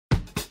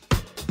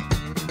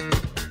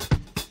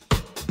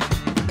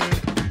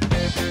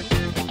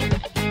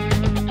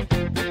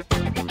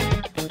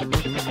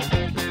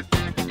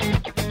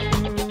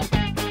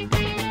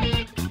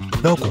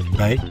Welkom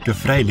bij de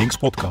Vrij Links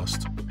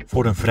podcast,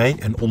 voor een vrij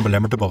en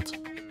onbelemmerd debat.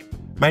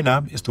 Mijn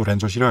naam is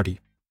Lorenzo Girardi.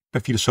 Ik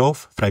ben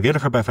filosoof,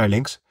 vrijwilliger bij Vrij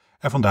Links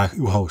en vandaag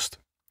uw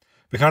host.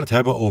 We gaan het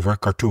hebben over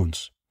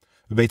cartoons.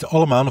 We weten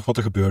allemaal nog wat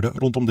er gebeurde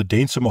rondom de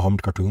Deense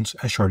Mohammed-cartoons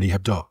en Charlie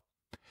Hebdo.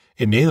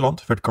 In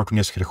Nederland werd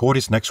cartoonist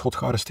Gregorius Nekschot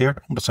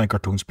gearresteerd omdat zijn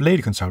cartoons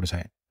beledigend zouden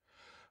zijn.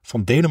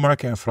 Van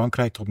Denemarken en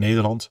Frankrijk tot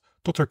Nederland,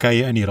 tot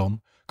Turkije en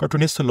Iran,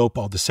 cartoonisten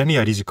lopen al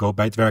decennia risico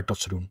bij het werk dat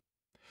ze doen.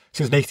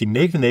 Sinds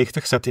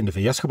 1999 zet in de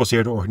VS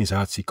gebaseerde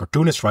organisatie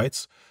Cartoonists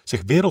Rights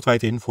zich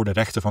wereldwijd in voor de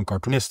rechten van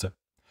cartoonisten.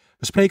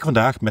 We spreken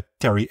vandaag met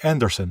Terry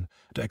Anderson,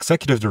 de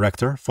executive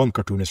director van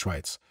Cartoonists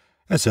Rights.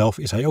 En zelf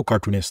is hij ook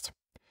cartoonist.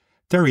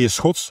 Terry is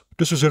Schots,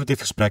 dus we zullen dit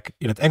gesprek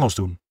in het Engels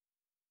doen.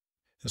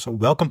 So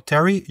welcome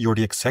Terry, you're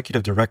the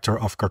executive director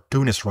of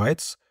Cartoonists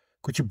Rights.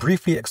 Could you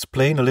briefly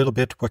explain a little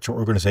bit what your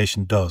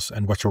organization does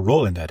and what your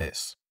role in that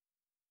is?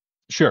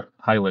 Sure.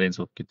 Hi,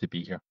 Lorenzo. Good to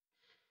be here.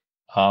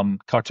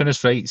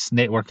 Cartoonist Rights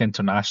Network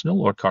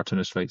International, or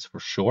Cartoonist Rights for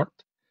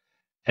short,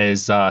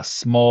 is a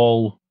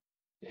small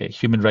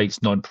human rights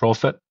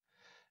nonprofit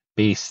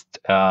based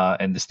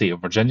in the state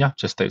of Virginia,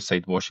 just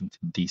outside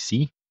Washington,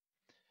 D.C.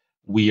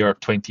 We are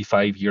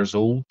 25 years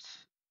old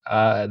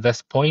at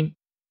this point.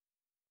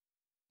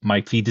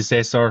 My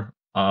predecessor,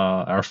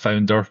 our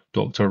founder,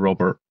 Dr.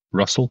 Robert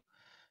Russell,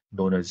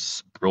 known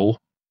as Bro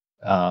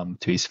to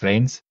his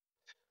friends,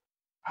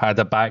 had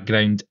a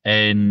background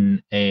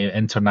in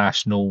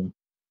international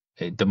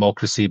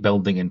democracy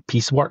building and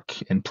peace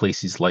work in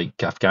places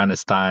like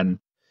Afghanistan,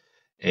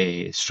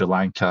 Sri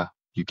Lanka,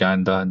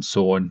 Uganda, and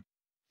so on.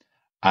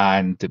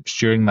 And it was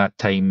during that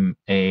time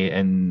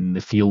in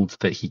the field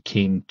that he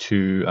came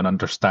to an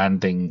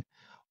understanding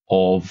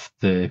of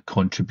the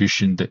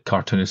contribution that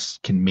cartoonists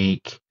can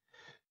make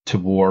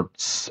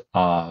towards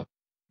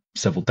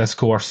civil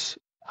discourse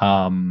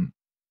and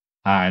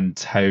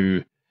how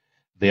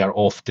they are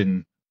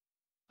often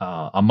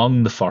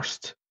among the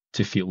first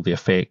to feel the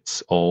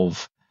effects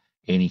of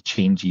any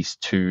changes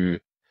to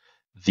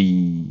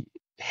the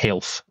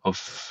health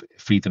of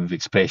freedom of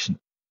expression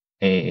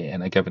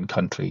in a given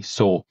country.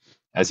 So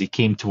as he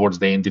came towards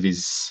the end of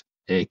his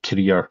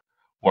career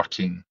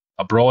working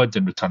abroad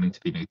and returning to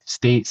the United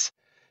States,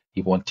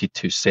 he wanted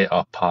to set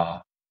up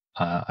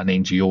an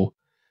NGO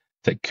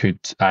that could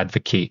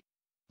advocate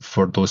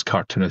for those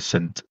cartoonists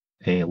and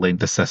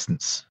lend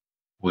assistance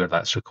where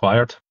that's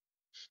required.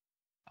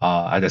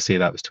 As I say,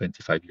 that was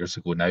 25 years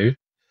ago now.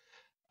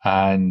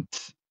 And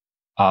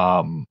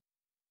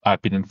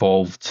I've been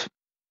involved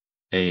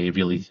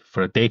really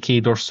for a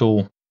decade or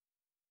so.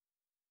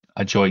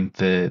 I joined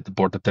the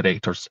board of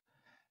directors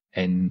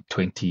in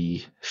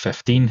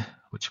 2015,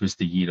 which was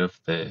the year of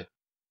the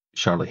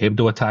Charlie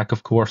Hebdo attack,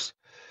 of course,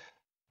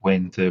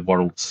 when the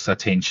world's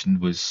attention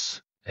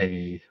was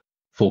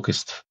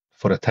focused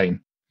for a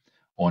time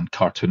on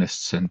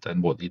cartoonists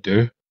and what they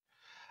do.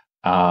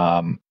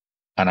 And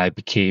I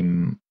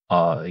became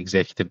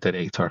executive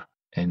director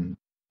in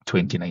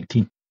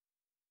 2019.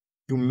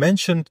 You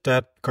mentioned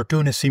that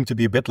cartoonists seem to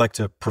be a bit like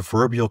the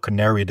proverbial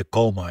canary in the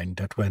coal mine,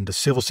 that when the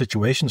civil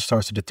situation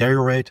starts to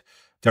deteriorate,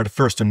 they're the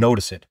first to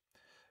notice it.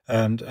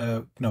 And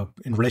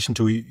in relation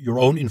to your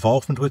own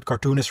involvement with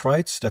Cartoonist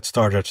Rights, that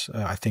started,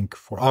 I think,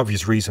 for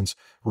obvious reasons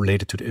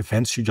related to the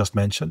events you just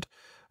mentioned.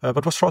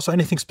 But was there also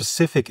anything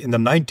specific in the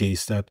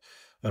 90s that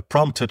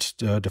prompted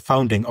the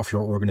founding of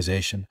your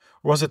organization?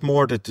 Or was it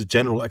more the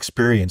general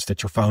experience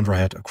that your founder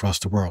had across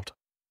the world?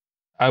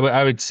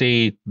 I would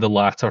say the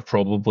latter,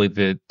 probably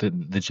the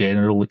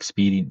general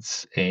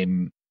experience.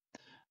 The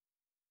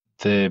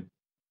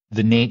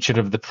nature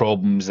of the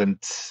problems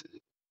and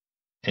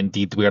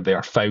indeed where they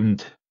are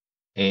found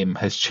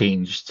has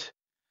changed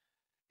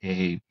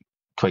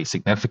quite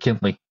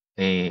significantly.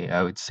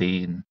 I would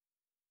say,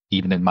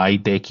 even in my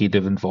decade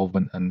of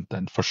involvement,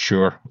 and for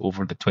sure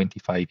over the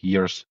 25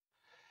 years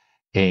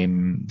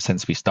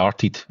since we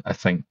started. I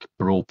think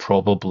Bro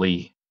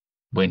probably,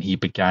 when he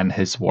began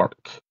his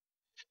work,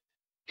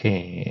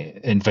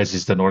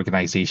 envisaged an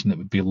organisation that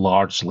would be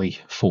largely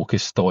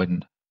focused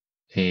on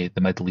the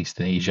Middle East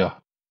and Asia,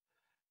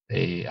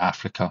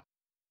 Africa.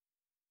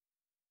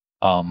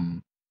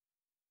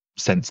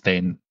 Since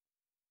then,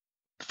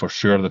 for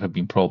sure, there have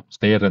been problems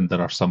there, and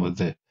there are some of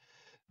the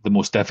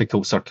most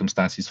difficult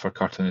circumstances for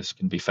cartoonists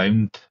can be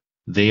found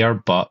there,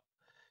 but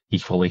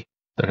equally,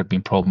 there have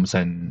been problems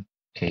in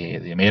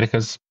the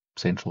Americas,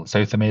 Central and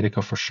South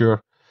America for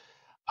sure,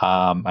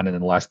 and in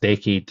the last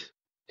decade,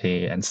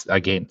 and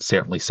again,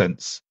 certainly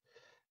since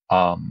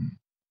a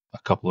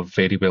couple of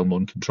very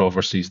well-known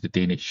controversies, the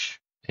Danish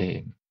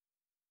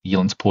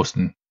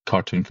Jyllands-Posten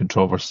cartoon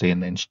controversy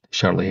and then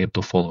Charlie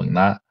Hebdo following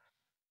that,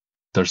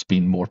 there's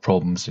been more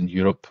problems in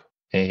Europe.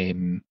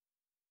 And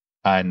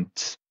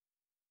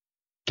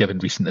given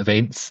recent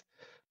events,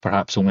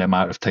 perhaps only a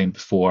matter of time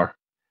before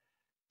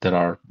there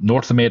are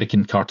North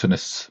American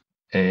cartoonists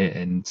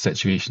in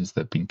situations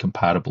that have been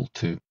comparable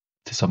to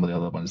some of the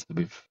other ones that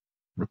we've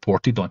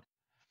reported on.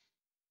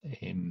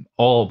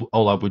 All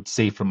I would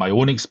say from my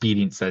own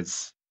experience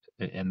is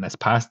in this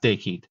past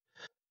decade,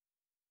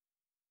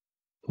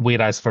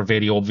 whereas for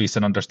very obvious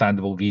and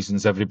understandable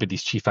reasons,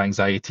 everybody's chief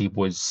anxiety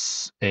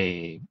was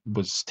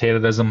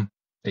terrorism,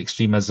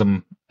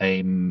 extremism,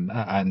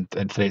 and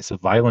threats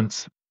of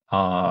violence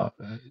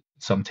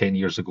some 10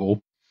 years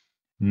ago.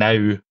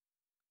 Now,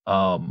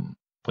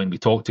 when we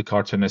talk to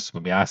cartoonists,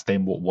 when we ask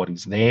them what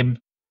worries them,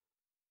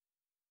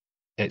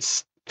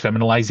 it's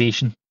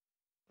criminalisation.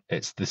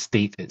 It's the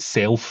state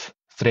itself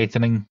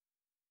threatening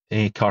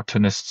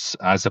cartoonists,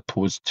 as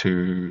opposed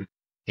to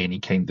any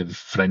kind of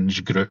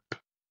fringe group,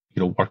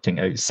 working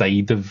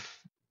outside of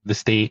the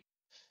state.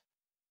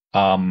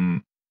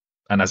 And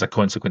as a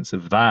consequence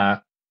of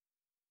that,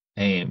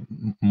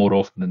 more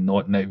often than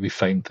not, now we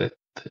find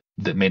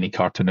that many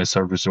cartoonists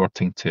are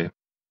resorting to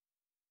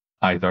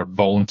either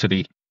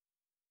voluntary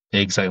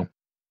exile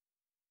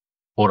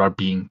or are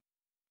being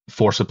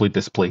forcibly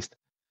displaced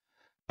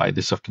by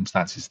the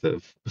circumstances that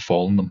have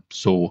befallen them.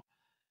 So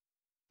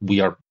we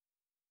are,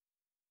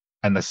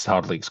 and this is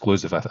hardly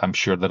exclusive, I'm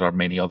sure there are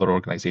many other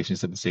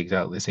organisations that would say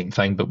exactly the same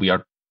thing, but we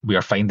are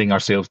finding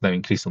ourselves now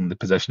increasingly in the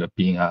position of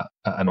being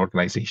an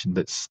organisation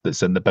that's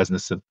in the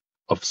business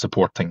of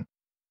supporting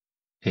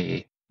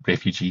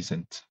refugees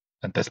and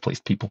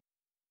displaced people.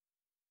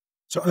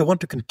 So I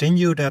want to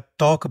continue that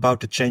talk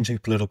about the changing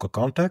political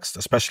context,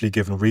 especially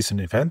given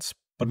recent events,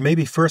 but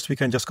maybe first we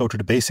can just go to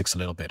the basics a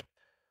little bit.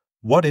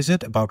 What is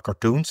it about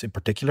cartoons in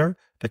particular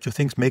that you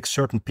think makes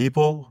certain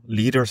people,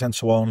 leaders and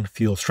so on,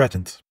 feel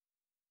threatened?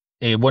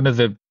 One of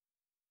the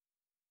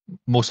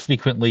most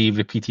frequently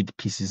repeated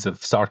pieces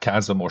of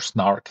sarcasm or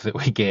snark that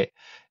we get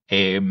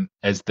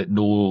is that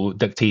no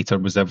dictator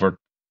was ever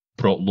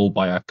brought low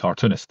by a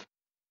cartoonist.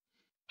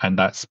 And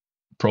that's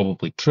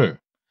probably true.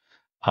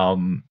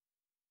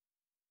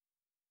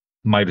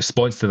 My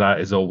response to that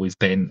is always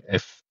then,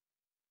 if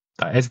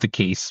that is the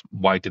case,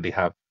 why do they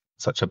have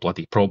such a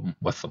bloody problem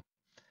with them?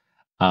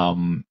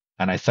 And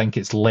I think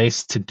it's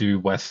less to do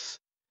with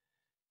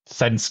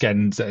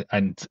thin-skinned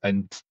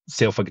and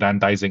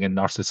self-aggrandizing and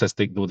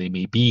narcissistic though they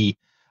may be.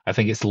 I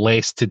think it's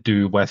less to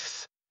do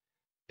with,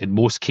 in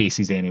most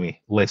cases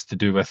anyway, less to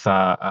do with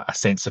a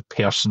sense of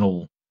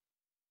personal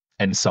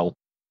insult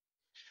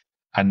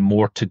and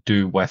more to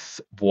do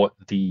with what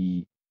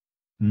the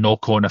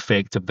knock-on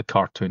effect of the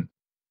cartoon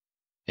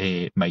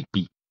might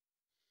be.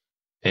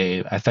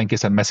 I think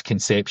it's a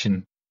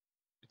misconception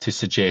to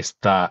suggest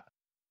that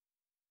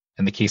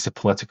in the case of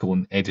political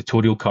and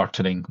editorial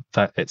cartooning,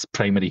 that its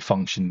primary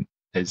function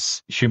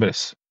is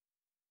humorous.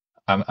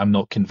 I'm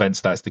not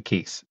convinced that's the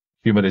case.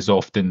 Humor is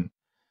often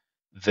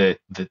the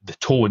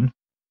tone.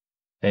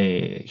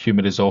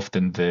 Humor is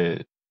often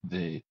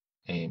the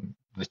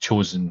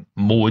chosen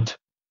mode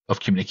of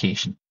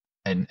communication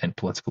in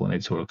political and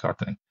editorial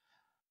cartooning.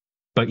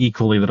 But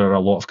equally, there are a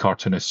lot of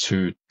cartoonists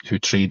who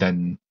trade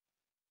in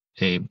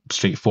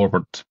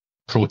straightforward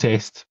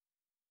protest,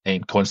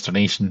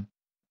 consternation,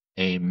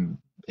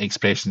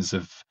 expressions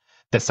of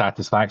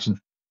dissatisfaction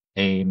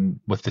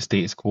with the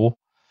status quo.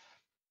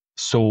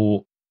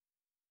 So,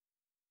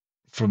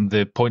 from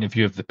the point of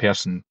view of the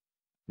person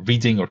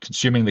reading or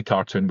consuming the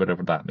cartoon,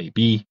 wherever that may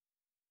be,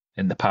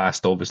 in the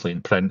past, obviously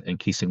in print,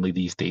 increasingly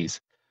these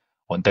days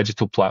on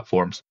digital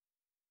platforms,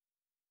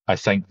 I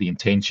think the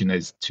intention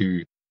is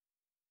to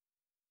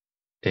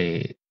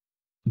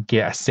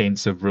get a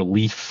sense of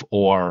relief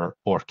or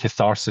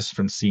catharsis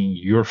from seeing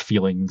your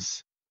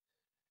feelings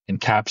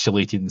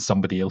encapsulated in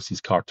somebody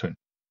else's cartoon.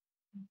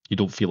 You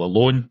don't feel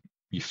alone.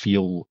 You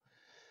feel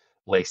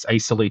less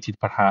isolated,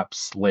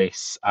 perhaps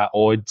less at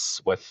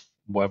odds with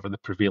whatever the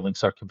prevailing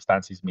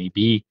circumstances may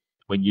be.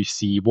 When you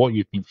see what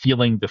you've been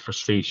feeling, the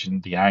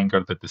frustration, the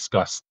anger, the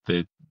disgust,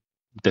 the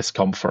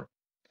discomfort,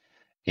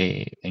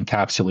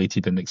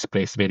 encapsulated and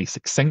expressed very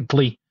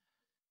succinctly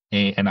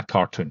in a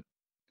cartoon.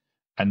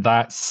 And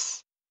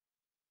that's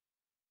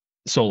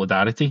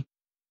solidarity,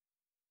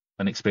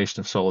 an expression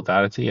of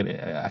solidarity,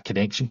 a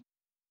connection.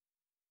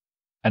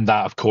 And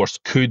that, of course,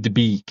 could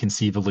be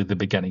conceivably the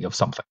beginning of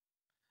something.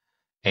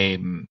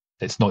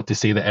 It's not to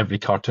say that every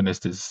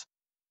cartoonist is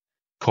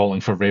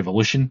calling for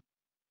revolution,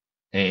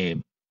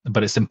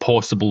 but it's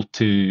impossible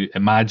to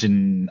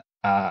imagine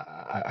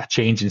a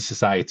change in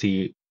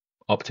society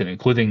up to and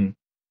including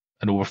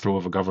an overthrow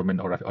of a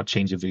government or a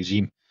change of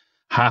regime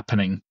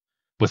happening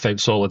without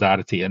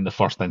solidarity in the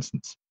first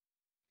instance.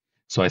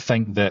 So I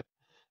think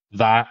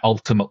that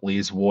ultimately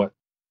is what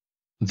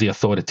the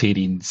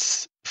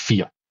authoritarians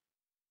fear.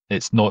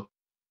 It's not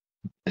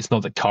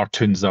that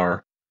cartoons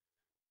are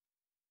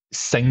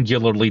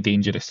singularly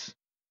dangerous.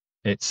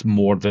 It's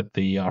more that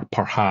they are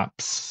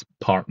perhaps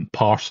part and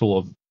parcel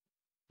of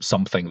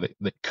something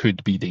that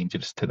could be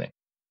dangerous to them.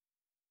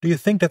 Do you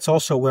think that's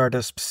also where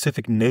the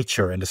specific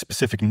nature and the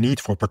specific need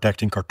for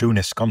protecting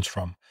cartoonists comes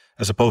from,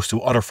 as opposed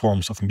to other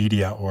forms of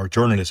media or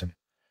journalism?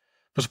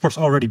 Because, of course,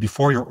 already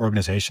before your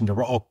organization, there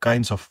were all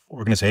kinds of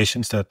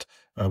organizations that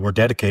were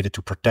dedicated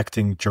to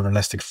protecting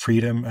journalistic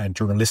freedom and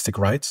journalistic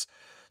rights.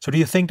 So do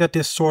you think that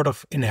this sort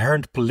of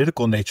inherent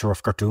political nature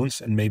of cartoons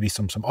and maybe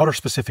some other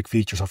specific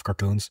features of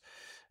cartoons,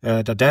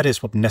 that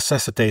is what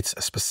necessitates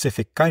a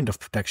specific kind of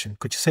protection?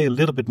 Could you say a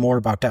little bit more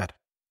about that?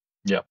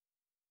 Yeah.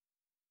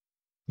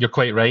 you're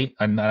quite right,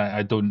 and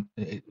I don't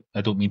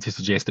mean to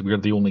suggest that we're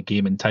the only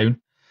game in town.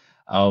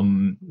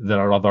 There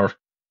are other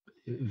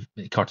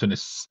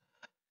cartoonist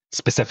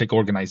specific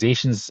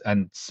organisations,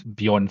 and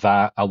beyond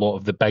that, a lot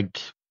of the big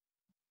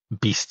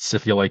beasts,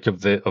 if you like,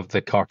 of the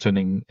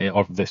cartooning,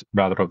 or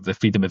of the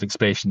freedom of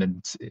expression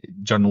and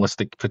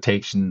journalistic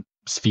protection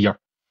sphere,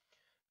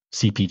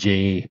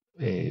 CPJ,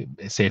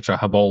 etc.,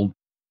 have all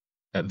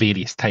at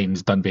various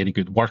times done very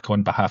good work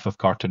on behalf of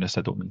cartoonists.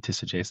 I don't mean to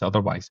suggest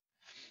otherwise.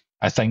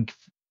 I think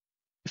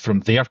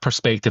from their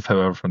perspective,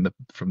 however, from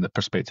the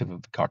perspective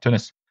of the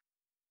cartoonists,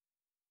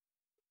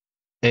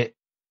 it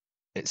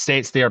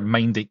sets their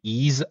mind at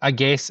ease, I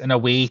guess, in a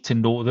way, to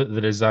know that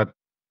there is a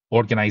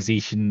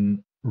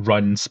organization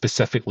run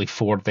specifically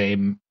for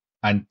them,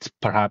 and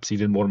perhaps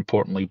even more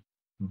importantly,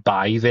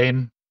 by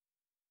them.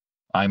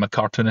 I'm a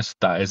cartoonist.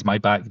 That is my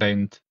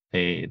background.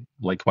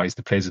 Likewise,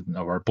 the president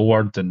of our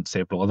board and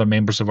several other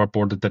members of our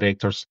board of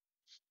directors.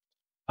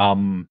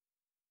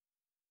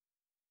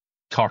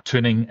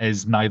 Cartooning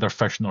is neither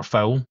fish nor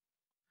fowl.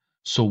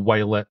 So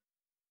while it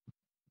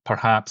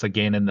perhaps,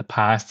 again, in the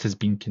past has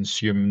been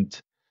consumed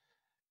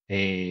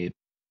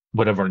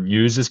whatever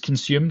news is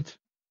consumed,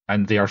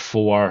 and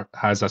therefore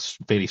has a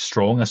very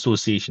strong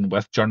association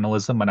with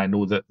journalism, and I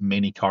know that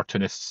many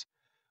cartoonists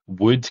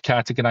would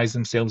categorize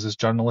themselves as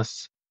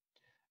journalists,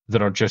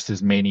 there are just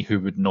as many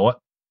who would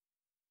not,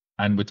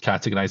 and would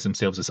categorize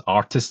themselves as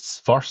artists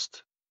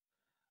first.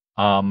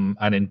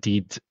 And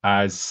indeed,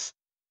 as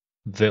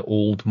the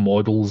old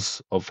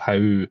models of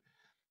how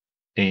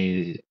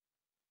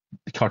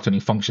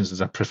cartooning functions as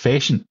a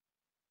profession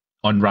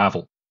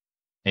unravel,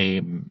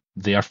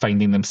 they are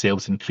finding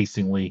themselves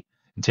increasingly,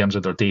 in terms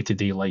of their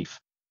day-to-day life,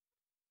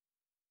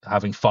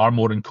 having far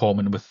more in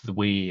common with the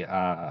way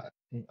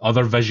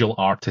other visual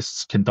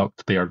artists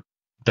conduct their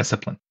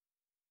discipline.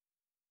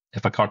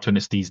 If a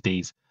cartoonist these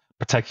days,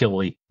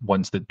 particularly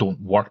ones that don't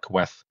work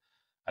with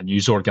a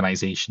news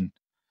organization,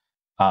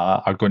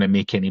 are going to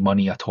make any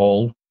money at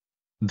all,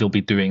 they'll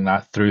be doing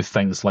that through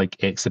things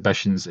like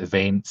exhibitions,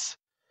 events,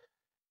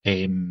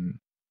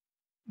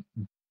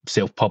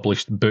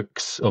 self-published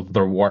books of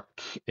their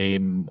work,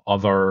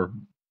 other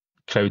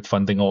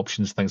crowdfunding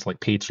options, things like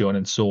Patreon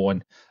and so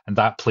on, and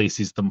that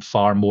places them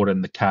far more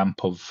in the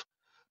camp of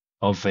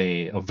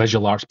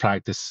visual arts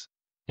practice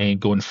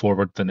going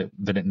forward than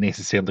it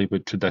necessarily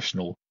would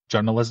traditional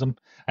journalism.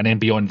 And then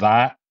beyond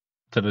that,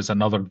 there is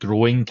another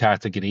growing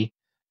category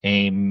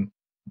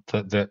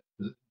that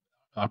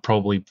are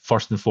probably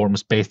first and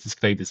foremost best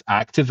described as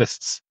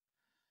activists.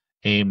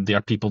 They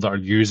are people that are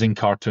using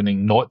cartooning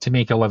not to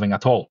make a living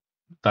at all.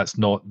 That's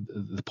not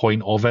the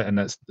point of it, and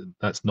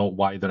that's not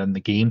why they're in the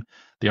game.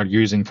 They are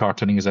using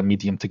cartooning as a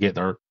medium to get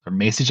their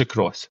message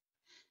across.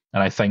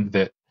 And I think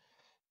that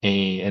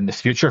in the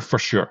future, for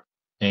sure,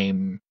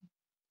 in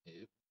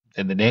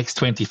the next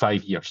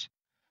 25 years,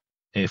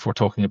 if we're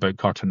talking about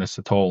cartoonists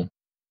at all,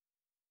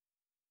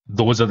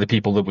 those are the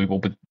people that we will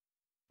be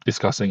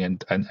discussing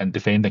and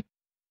defending.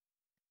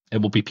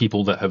 It will be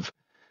people that have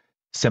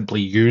simply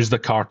used the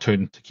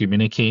cartoon to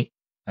communicate,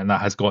 and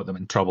that has got them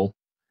in trouble.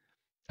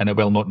 And it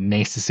will not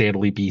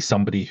necessarily be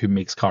somebody who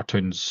makes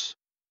cartoons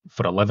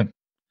for a living.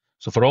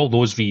 So for all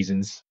those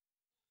reasons,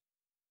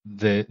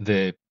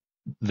 the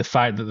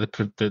fact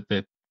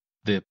that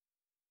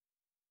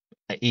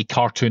a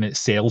cartoon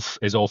itself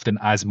is often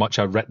as much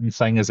a written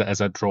thing as it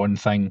is a drawn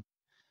thing,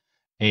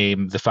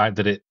 the fact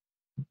that it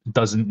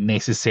doesn't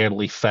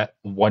necessarily fit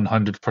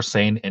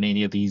 100% in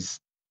any of these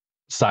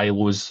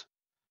silos,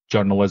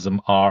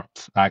 journalism,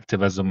 art,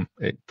 activism,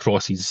 it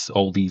crosses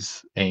all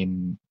these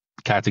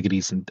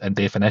categories and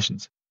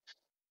definitions.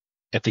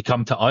 If they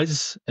come to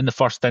us in the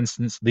first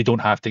instance, they don't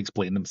have to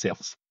explain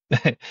themselves.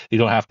 They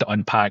don't have to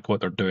unpack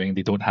what they're doing.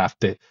 They don't have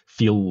to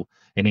feel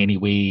in any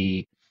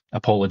way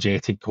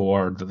apologetic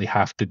or that they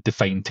have to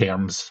define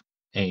terms.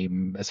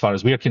 As far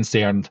as we're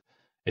concerned,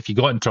 if you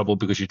got in trouble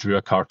because you drew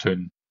a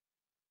cartoon,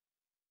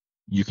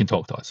 you can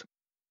talk to us.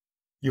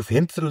 You've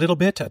hinted a little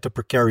bit at the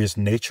precarious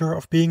nature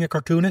of being a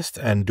cartoonist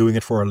and doing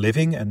it for a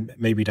living, and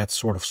maybe that's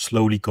sort of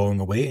slowly going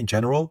away in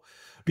general.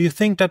 Do you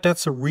think that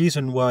that's a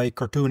reason why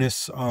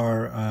cartoonists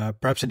are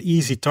perhaps an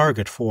easy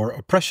target for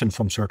oppression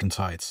from certain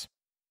sides?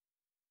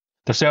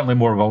 They're certainly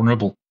more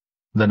vulnerable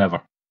than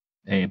ever,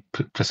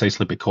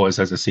 precisely because,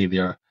 as I say,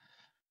 they're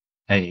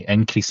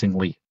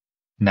increasingly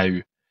now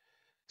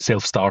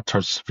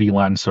self-starters,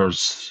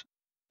 freelancers,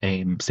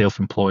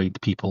 self-employed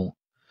people,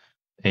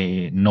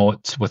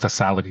 not with a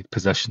salaried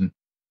position,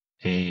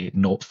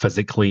 not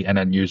physically in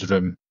a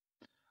newsroom,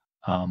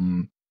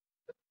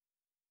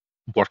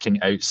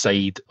 working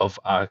outside of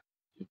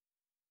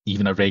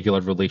even a regular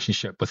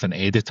relationship with an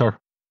editor,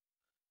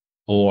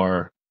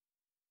 or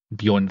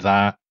beyond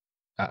that,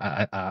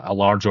 a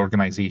large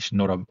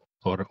organization or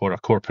a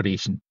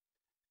corporation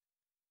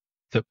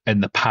that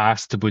in the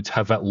past would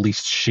have at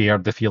least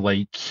shared, if you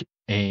like,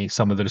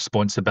 some of the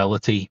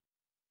responsibility,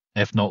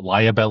 if not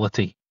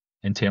liability,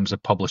 in terms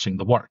of publishing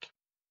the work.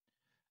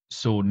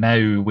 So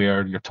now,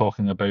 where you're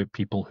talking about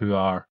people who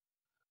are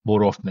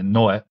more often than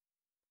not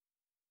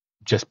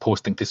just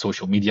posting to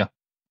social media,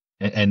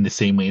 in the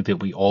same way that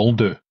we all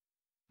do.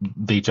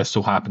 They just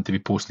so happen to be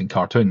posting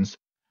cartoons.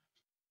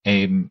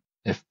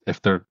 If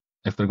they're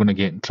going to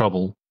get in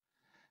trouble,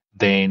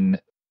 then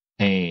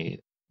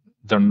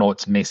they're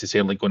not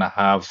necessarily going to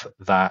have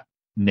that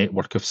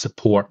network of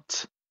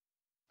support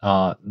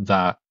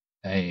that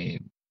a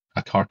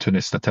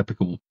cartoonist, a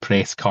typical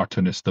press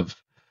cartoonist of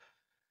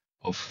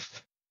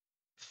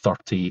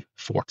 30,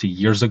 40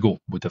 years ago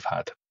would have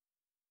had.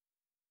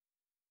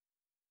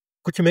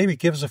 Could you maybe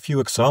give us a few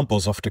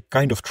examples of the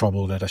kind of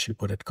trouble that, as you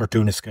put it,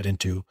 cartoonists get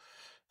into?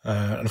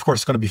 And of course,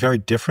 it's going to be very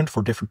different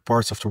for different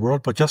parts of the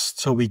world, but just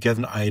so we get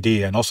an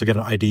idea and also get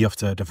an idea of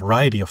the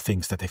variety of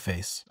things that they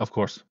face. Of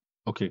course.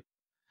 Okay.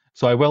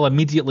 So I will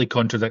immediately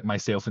contradict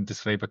myself and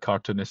describe a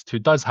cartoonist who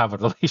does have a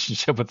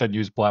relationship with a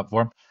news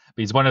platform,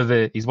 but he's one of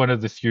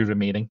the few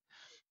remaining.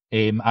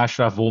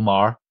 Ashraf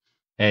Omar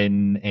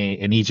in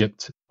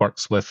Egypt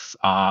works with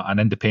an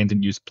independent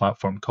news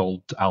platform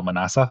called Al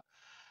Manasa.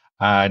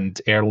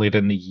 And earlier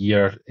in the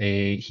year,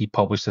 he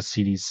published a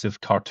series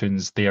of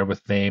cartoons there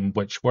with them,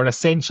 which were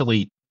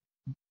essentially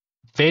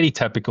very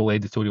typical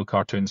editorial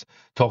cartoons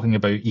talking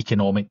about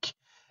economic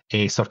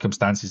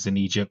circumstances in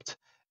Egypt,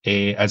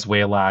 as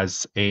well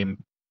as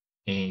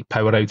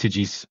power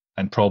outages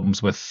and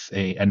problems with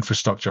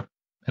infrastructure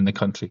in the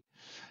country.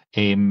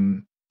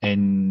 In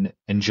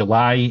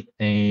July,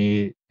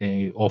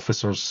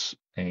 officers,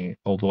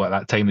 although at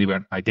that time they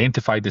weren't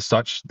identified as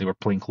such, they were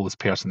plainclothes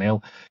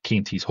personnel,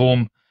 came to his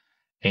home,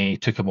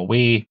 took him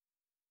away.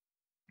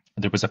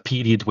 There was a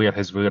period where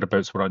his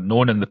whereabouts were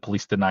unknown and the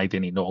police denied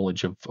any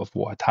knowledge of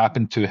what had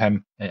happened to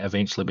him. It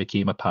eventually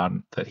became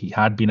apparent that he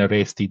had been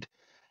arrested.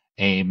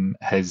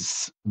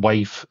 His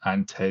wife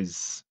and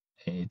his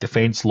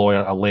defence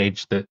lawyer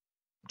alleged that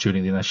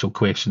during the initial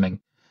questioning,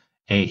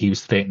 he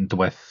was threatened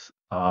with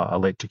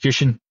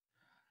electrocution,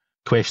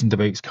 questioned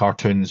about his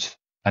cartoons,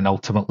 and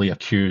ultimately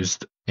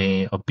accused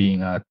of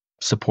being a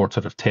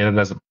supporter of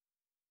terrorism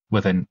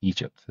within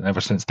Egypt. And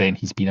ever since then,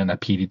 he's been in a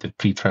period of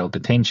pre-trial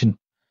detention,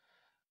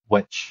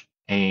 which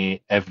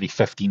every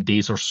 15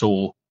 days or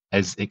so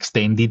is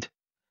extended.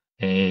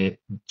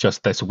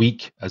 Just this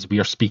week, as we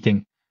are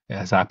speaking,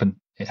 it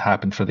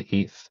happened for the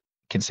 8th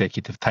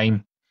consecutive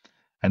time.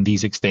 And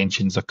these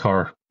extensions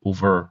occur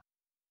over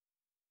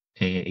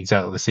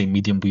exactly the same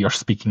medium we are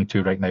speaking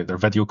to right now. They're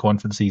video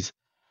conferences.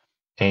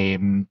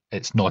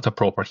 It's not a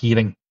proper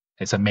hearing.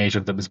 It's a measure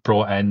that was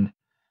brought in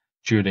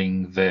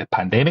during the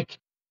pandemic,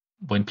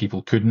 when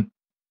people couldn't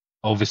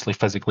obviously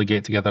physically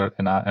get together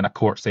in a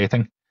court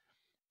setting.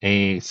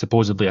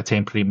 Supposedly a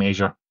temporary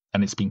measure,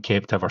 and it's been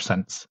kept ever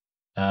since.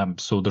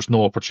 So there's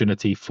no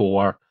opportunity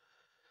for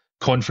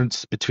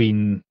conference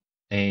between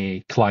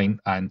a client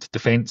and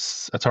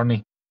defence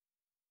attorney.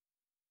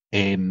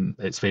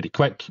 It's very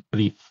quick,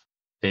 brief.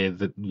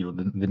 The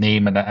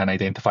name and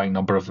identifying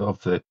number of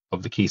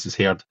the cases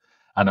heard,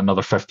 and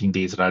another 15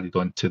 days are added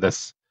on to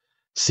this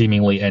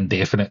seemingly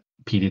indefinite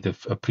period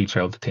of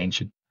pre-trial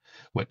detention,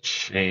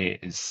 which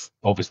is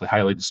obviously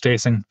highly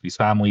distressing for his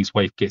family. His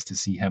wife gets to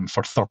see him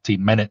for 30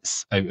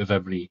 minutes out of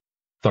every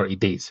 30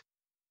 days.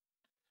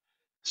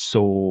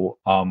 So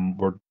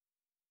we're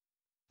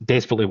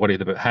desperately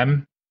worried about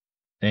him.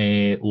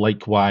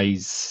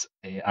 Likewise,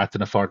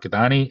 Atana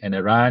Farghadani in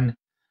Iran,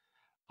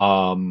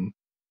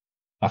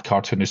 a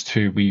cartoonist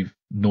who we've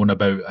known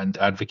about and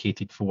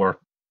advocated for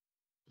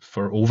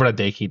over a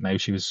decade now.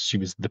 She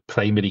was the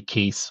primary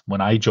case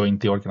when I joined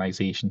the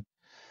organisation.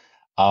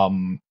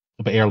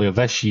 But earlier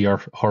this year,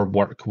 her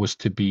work was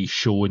to be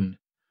shown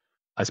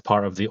as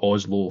part of the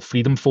Oslo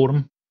Freedom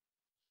Forum,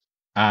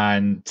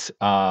 and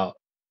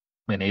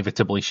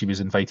inevitably she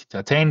was invited to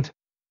attend.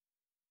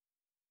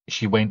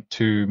 She went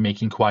to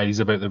make inquiries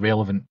about the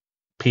relevant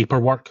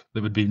paperwork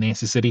that would be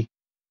necessary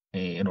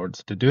in order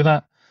to do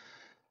that,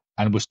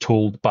 and was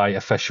told by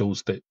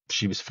officials that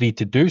she was free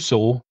to do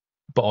so,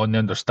 but on the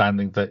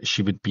understanding that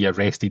she would be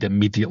arrested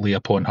immediately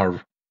upon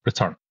her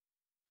return.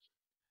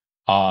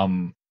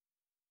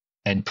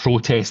 In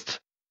protest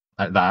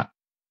at that,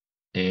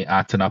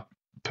 Atana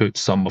put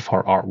some of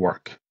her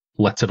artwork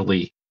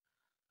literally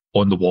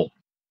on the wall.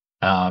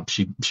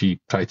 She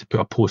tried to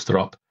put a poster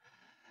up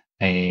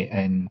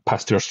in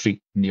Pasteur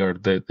Street near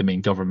the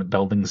main government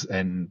buildings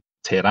in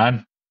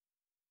Tehran,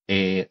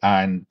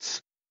 and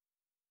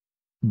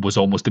was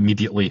almost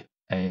immediately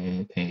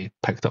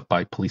picked up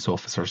by police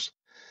officers.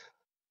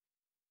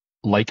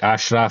 Like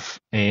Ashraf,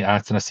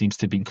 Atana seems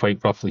to have been quite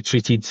roughly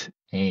treated.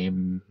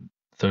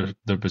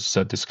 There was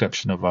a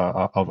description of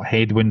a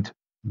headwind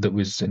that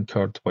was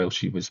incurred while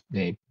she was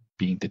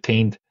being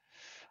detained.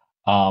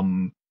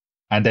 And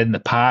in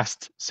the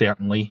past,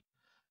 certainly,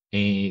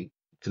 because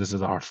this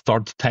is her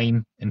third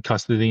time in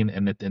custody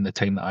in the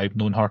time that I've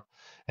known her,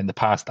 in the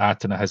past,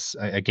 Atana has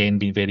again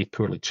been very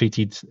poorly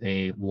treated.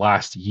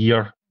 Last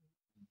year,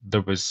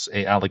 there was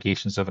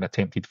allegations of an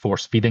attempted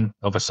force feeding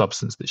of a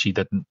substance that she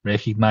didn't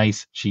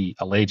recognise. She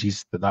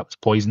alleges that was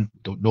poison.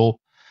 Don't know.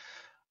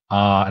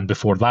 And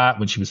before that,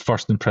 when she was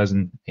first in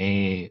prison,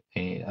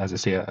 as I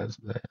say,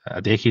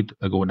 a decade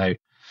ago now,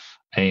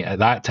 at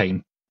that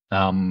time,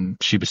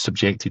 she was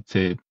subjected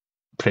to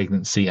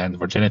pregnancy and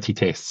virginity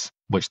tests,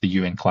 which the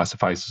UN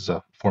classifies as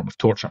a form of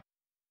torture.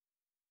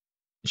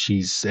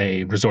 She's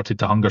resorted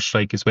to hunger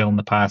strike as well in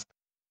the past,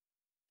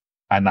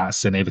 and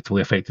that's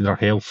inevitably affected her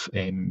health.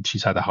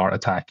 She's had a heart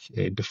attack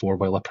before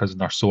while a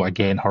prisoner. So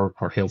again,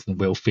 her health and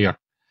welfare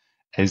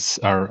is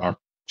our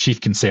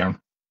chief concern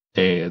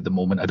at the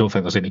moment. I don't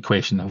think there's any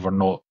question of her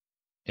not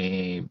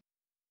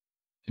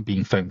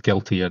being found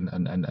guilty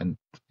and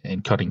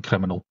incurring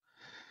criminal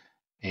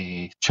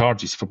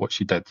charges for what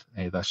she did.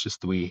 That's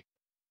just the way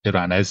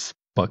Iran is.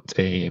 But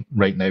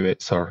right now,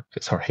 it's her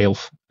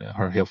health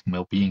and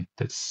well-being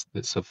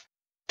that's of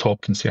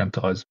top concern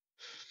to us.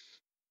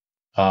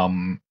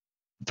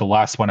 The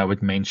last one I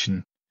would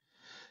mention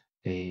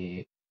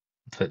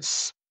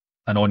that's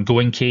an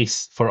ongoing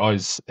case for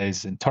us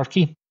is in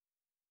Turkey.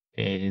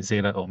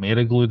 Zehra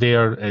Almeroglu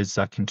there is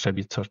a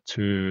contributor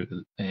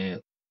to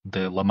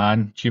the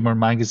Laman humour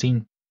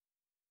magazine,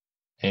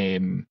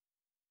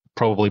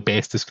 probably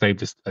best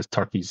described as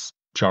Turkey's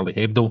Charlie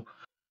Hebdo,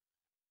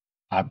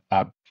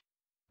 a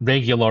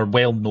regular,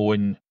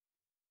 well-known,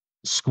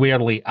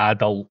 squarely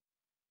adult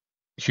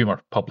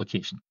humour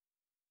publication.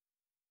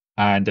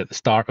 And at the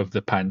start of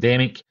the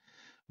pandemic,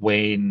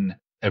 when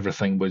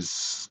everything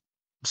was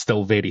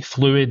still very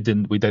fluid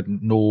and we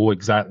didn't know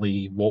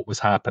exactly what was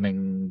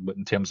happening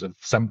in terms of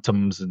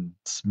symptoms and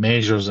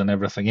measures and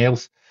everything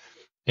else,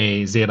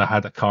 Zehra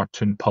had a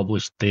cartoon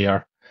published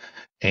there,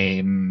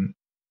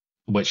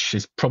 which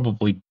is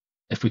probably,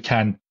 if we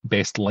can,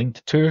 best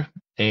linked to.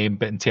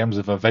 But in terms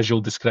of a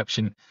visual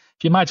description,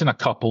 if you imagine a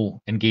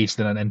couple engaged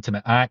in an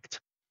intimate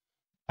act,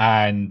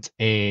 and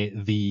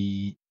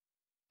the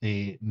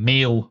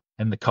male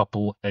in the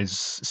couple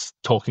is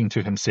talking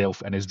to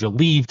himself and is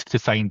relieved to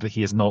find that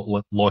he has not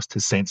lost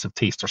his sense of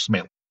taste or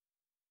smell,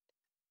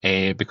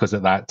 because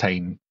at that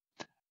time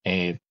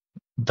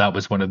that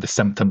was one of the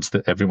symptoms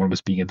that everyone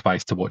was being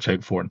advised to watch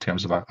out for in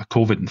terms of a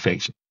COVID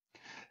infection.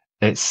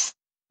 It's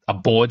a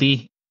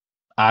bawdy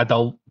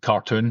adult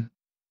cartoon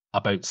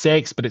about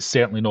sex, but it's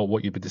certainly not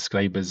what you would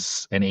describe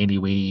as in any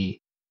way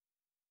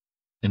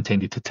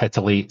intended to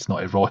titillate. It's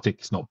not erotic,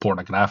 it's not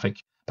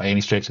pornographic by any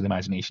stretch of the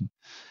imagination.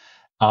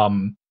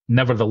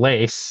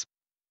 Nevertheless,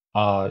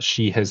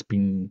 she has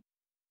been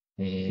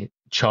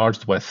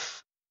charged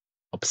with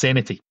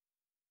obscenity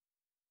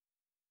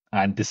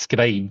and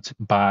described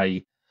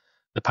by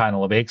the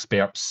panel of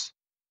experts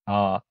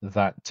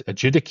that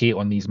adjudicate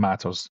on these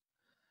matters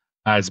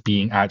as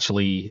being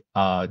actually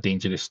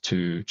dangerous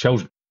to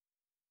children,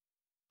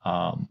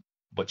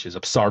 which is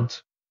absurd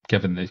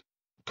given the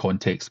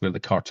context where the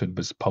cartoon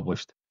was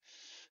published.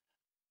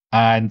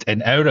 And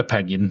in our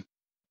opinion,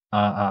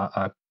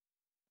 a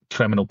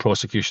criminal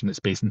prosecution that's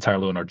based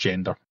entirely on our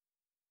gender.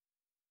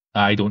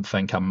 I don't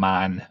think a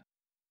man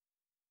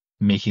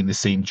making the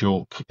same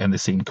joke in the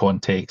same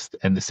context,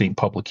 in the same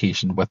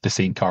publication with the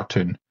same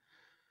cartoon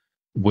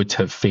would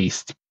have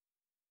faced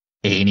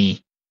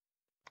any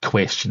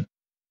question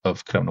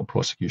of criminal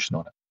prosecution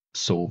on it.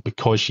 So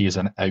because she is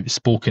an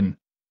outspoken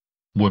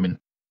woman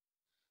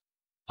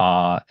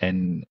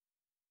in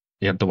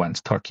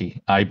Erdogan's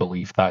Turkey, I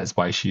believe that is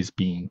why she's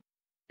being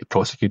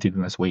prosecuted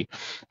in this way.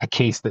 A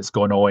case that's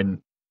gone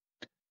on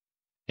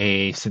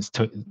since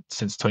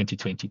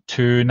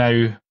 2022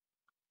 now,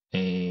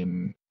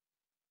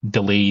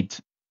 delayed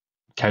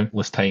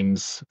countless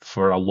times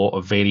for a lot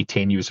of very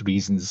tenuous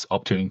reasons,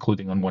 up to and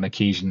including on one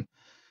occasion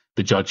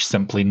the judge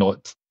simply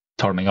not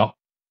turning up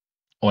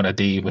on a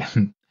day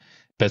when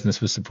business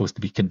was supposed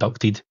to be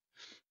conducted.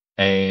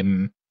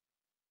 And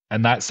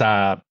that's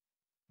a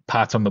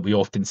pattern that we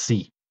often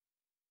see.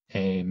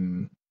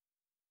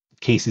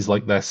 Cases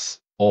like this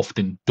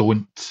often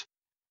don't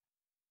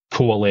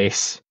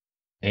coalesce,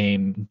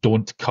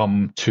 don't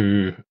come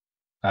to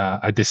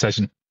a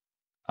decision,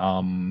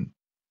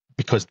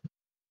 because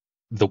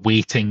the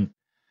waiting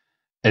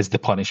is the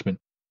punishment.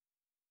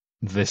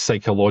 The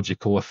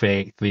psychological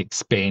effect, the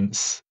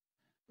expense,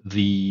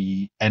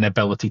 the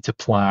inability to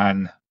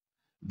plan,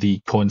 the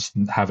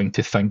constant having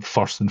to think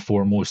first and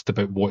foremost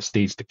about what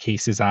stage the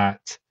case is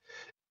at.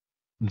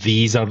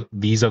 These are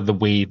the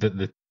way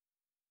that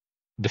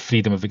the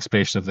freedom of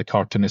expression of the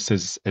cartoonist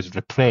is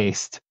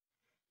repressed,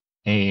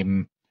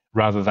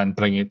 rather than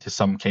bringing it to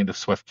some kind of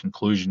swift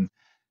conclusion.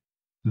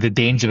 The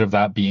danger of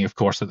that being, of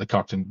course, that the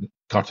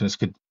cartoonist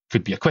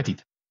could be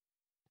acquitted.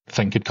 The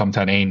thing could come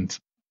to an end,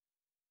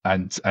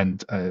 and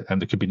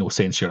there could be no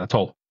censure at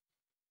all.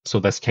 So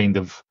this kind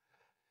of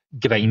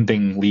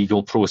grinding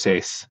legal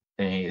process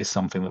is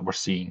something that we're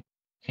seeing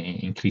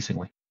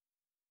increasingly.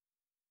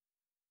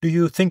 Do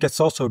you think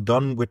that's also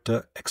done with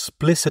the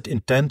explicit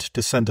intent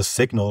to send a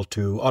signal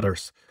to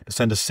others? To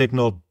send a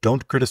signal,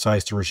 don't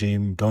criticize the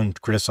regime, don't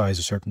criticize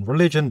a certain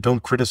religion,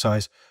 don't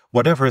criticize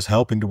whatever is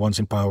helping the ones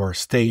in power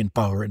stay in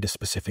power in this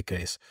specific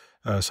case.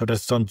 So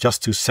that's done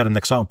just to set an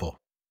example.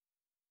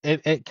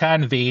 It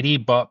can vary,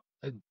 but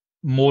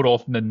more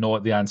often than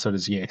not, the answer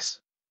is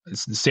yes.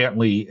 It's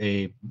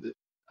certainly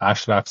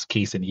Ashraf's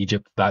case in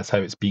Egypt. That's how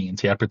it's being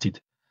interpreted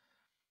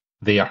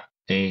there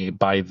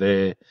by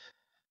the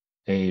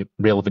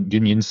relevant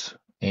unions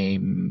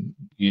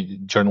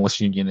Journalists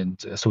union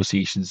and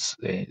associations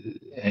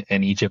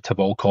in Egypt have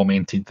all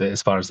commented that,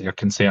 as far as they're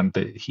concerned,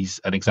 that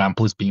an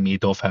example is being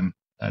made of him,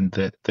 and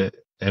that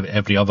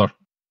every other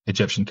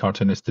Egyptian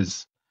cartoonist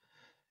is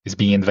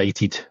being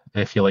invited,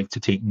 if you like, to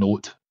take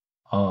note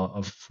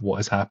of what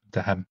has happened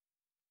to him.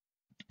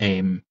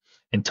 In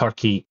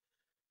Turkey,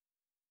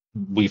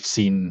 we've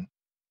seen,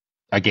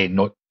 again,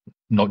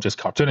 not just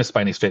cartoonists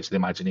by any stretch of the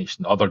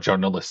imagination, other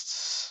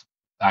journalists,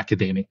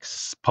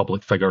 academics,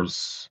 public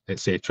figures,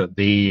 etc.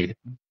 They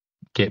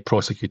get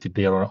prosecuted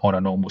there on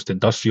an almost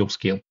industrial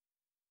scale.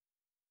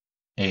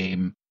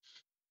 In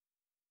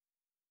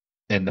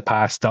the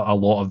past, a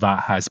lot of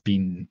that has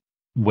been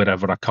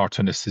wherever a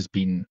cartoonist has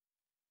been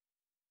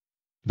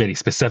very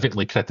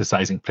specifically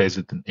criticizing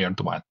President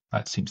Erdogan.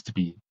 That seems to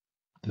be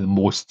the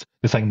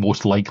thing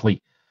most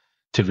likely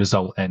to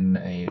result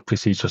in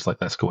procedures like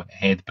this going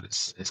ahead, but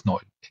it's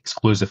not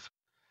exclusive.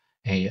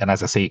 And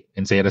as I say,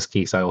 in Zara's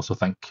case, I also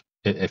think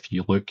if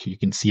you look, you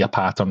can see a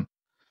pattern.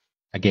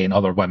 Again,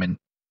 other women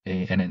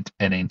in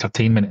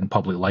entertainment and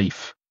public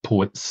life,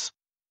 poets,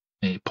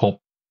 pop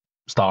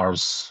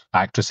stars,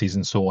 actresses,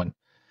 and so on,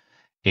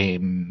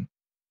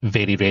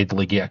 very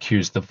readily get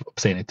accused of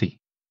obscenity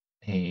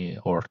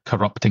or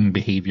corrupting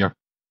behaviour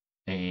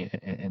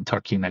in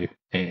Turkey now,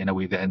 in a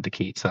way that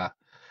indicates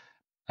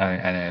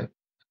an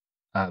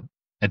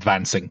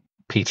advancing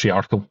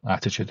patriarchal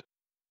attitude.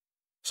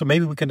 So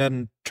maybe we can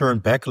then turn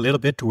back a little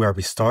bit to where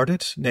we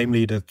started,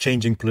 namely the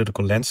changing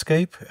political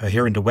landscape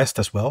here in the West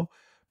as well,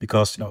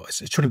 because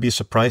it shouldn't be a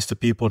surprise to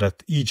people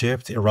that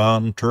Egypt,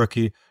 Iran,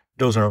 Turkey,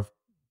 those are,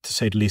 to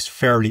say the least,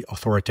 fairly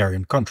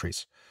authoritarian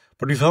countries.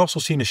 But we've also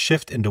seen a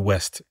shift in the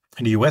West.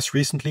 In the US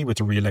recently with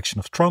the re-election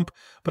of Trump,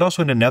 but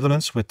also in the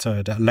Netherlands with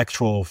the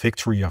electoral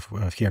victory of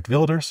Geert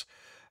Wilders.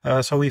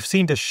 So we've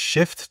seen this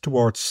shift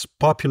towards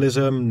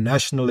populism,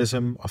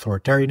 nationalism,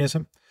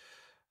 authoritarianism.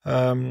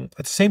 At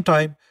the same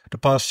time, the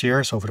past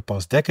years, over the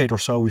past decade or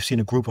so, we've seen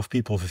a group of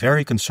people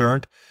very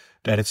concerned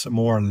that it's a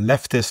more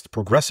leftist,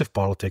 progressive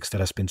politics that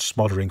has been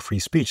smothering free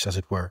speech, as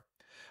it were.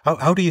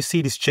 How do you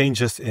see these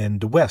changes in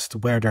the West,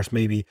 where there's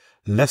maybe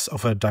less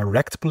of a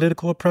direct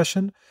political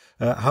oppression?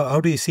 How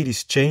do you see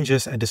these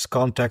changes and this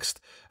context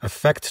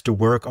affect the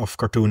work of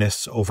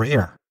cartoonists over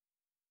here?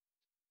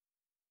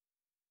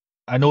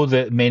 I know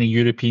that many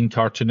European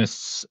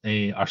cartoonists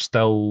are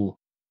still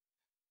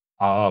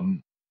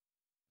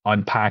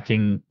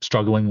unpacking,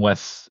 struggling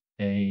with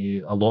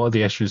a lot of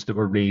the issues that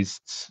were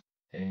raised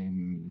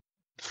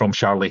from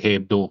Charlie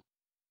Hebdo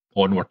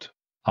onward.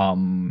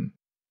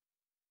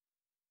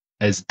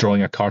 Is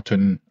drawing a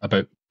cartoon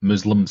about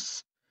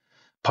Muslims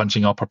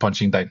punching up or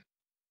punching down.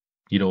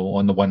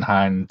 On the one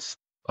hand,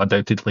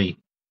 undoubtedly,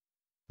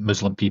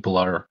 Muslim people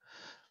are,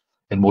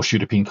 in most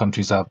European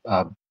countries, a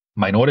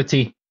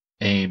minority,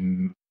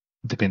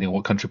 depending on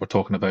what country we're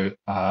talking about,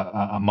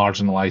 a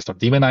marginalized or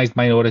demonized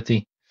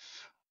minority.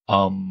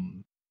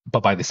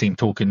 But by the same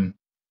token,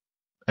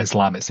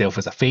 Islam itself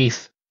is a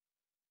faith,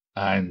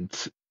 and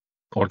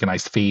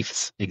organized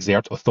faiths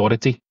exert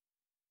authority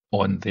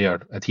on their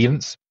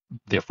adherents.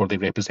 Therefore, they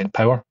represent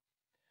power.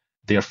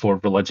 Therefore,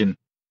 religion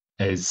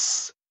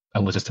is a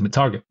legitimate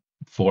target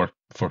for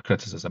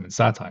criticism and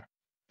satire.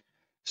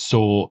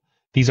 So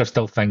these are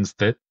still things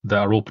that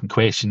are open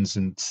questions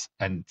and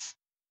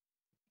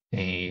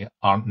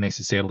aren't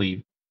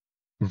necessarily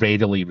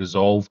readily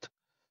resolved.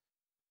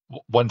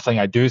 One thing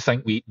I do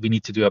think we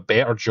need to do a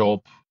better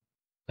job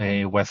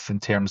with, in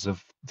terms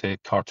of the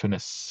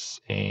cartoonists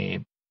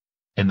in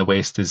the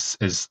West,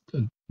 is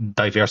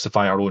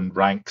diversify our own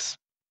ranks.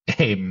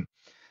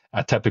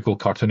 A typical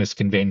cartoonist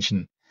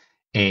convention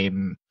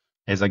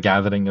is a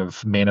gathering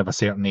of men of a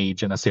certain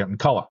age and a certain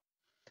colour.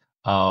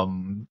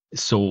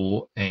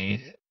 So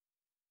if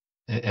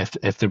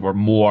there was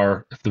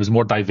more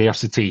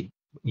diversity,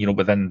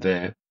 within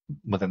the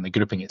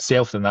grouping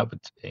itself, then that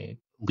would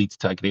lead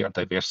to a greater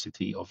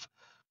diversity of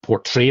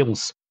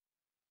portrayals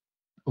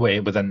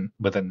within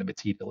the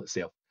material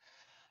itself.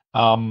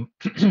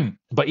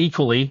 But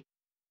equally,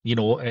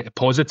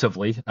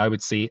 positively, I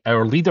would say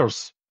our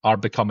leaders are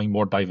becoming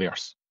more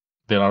diverse.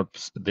 There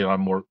are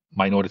more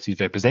minorities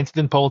represented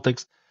in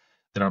politics.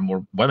 There are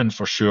more women,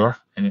 for sure,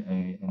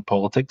 in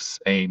politics.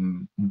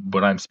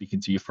 Where I'm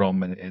speaking to you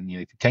from in the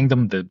United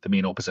Kingdom, the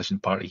main opposition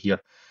party here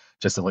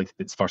just elected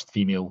its first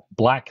female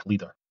black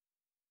leader.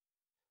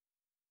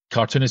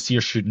 Cartoonists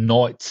here should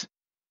not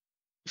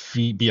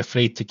be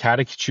afraid to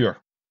caricature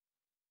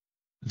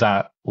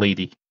that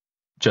lady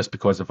just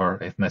because of her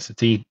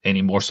ethnicity,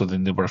 any more so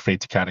than they were afraid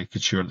to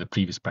caricature the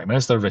previous Prime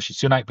Minister, Rishi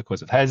Sunak,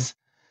 because of his.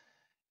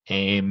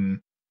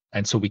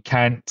 And so we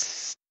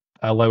can't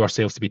allow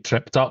ourselves to be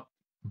tripped up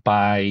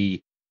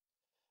by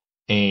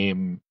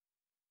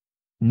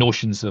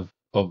notions of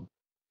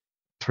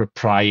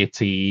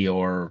propriety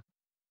or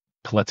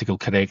political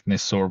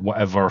correctness or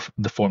whatever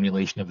the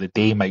formulation of the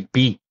day might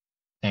be,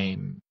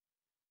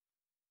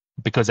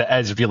 because it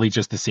is really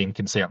just the same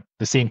concern.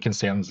 The same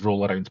concerns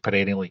roll around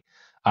perennially.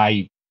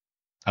 I'm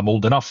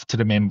old enough to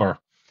remember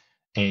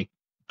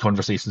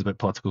conversations about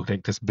political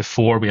correctness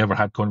before we ever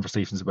had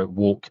conversations about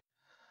woke.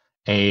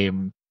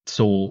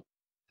 So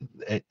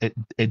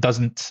it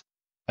doesn't.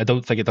 I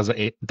don't think it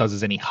does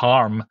us any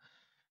harm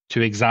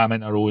to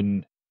examine our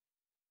own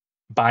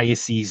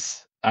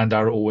biases and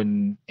our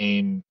own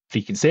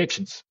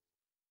preconceptions.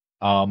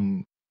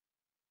 On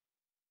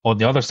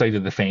the other side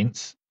of the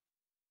fence,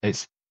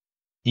 it's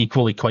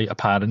equally quite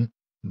apparent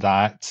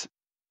that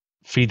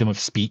freedom of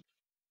speech,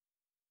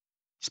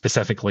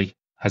 specifically,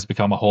 has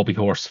become a hobby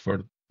horse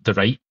for the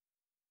right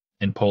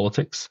in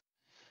politics.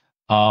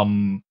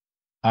 And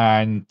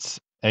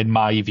in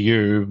my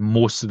view,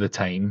 most of the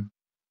time,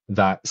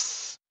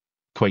 that's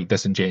quite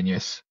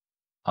disingenuous.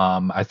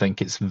 I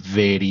think it's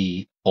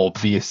very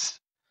obvious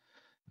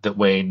that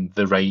when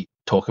the right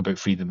talk about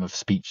freedom of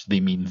speech,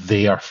 they mean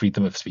their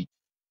freedom of speech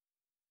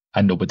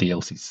and nobody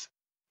else's.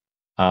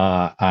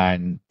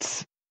 And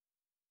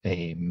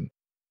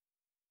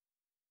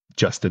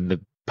just in the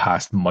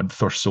past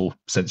month or so,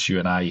 since you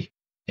and I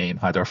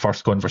had our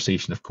first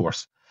conversation, of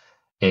course,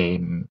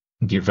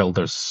 Geert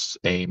Wilders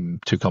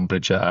took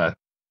umbrage at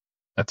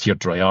a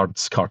Deirdre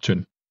Yard's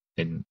cartoon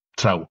in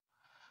Trouw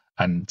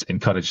and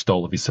encouraged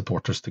all of his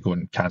supporters to go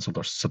and cancel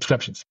their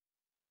subscriptions.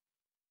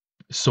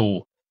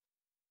 So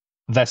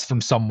this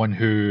from someone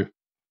who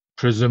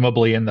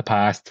presumably in the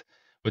past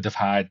would have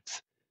had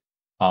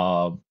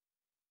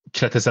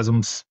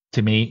criticisms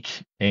to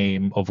make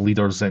of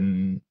leaders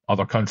in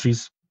other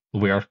countries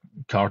where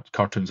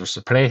cartoons are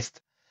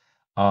suppressed.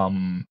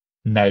 Now,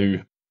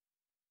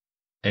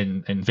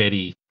 in a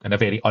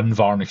very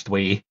unvarnished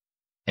way,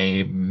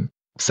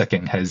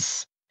 sicking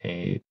his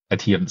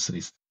adherents and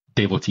his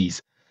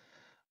devotees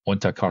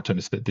onto a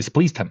cartoonist that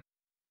displeased him.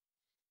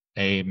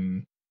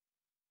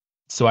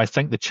 So I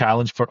think the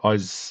challenge for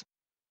us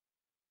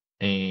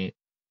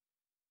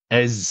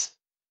is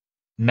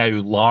now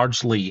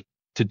largely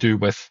to do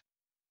with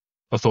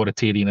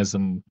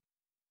authoritarianism,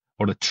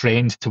 or the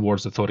trend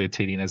towards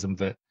authoritarianism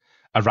that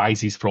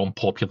arises from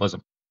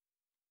populism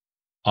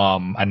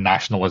and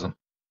nationalism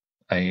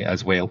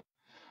as well.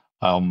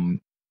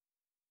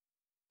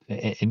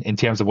 In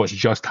terms of what's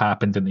just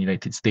happened in the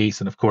United States,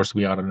 and of course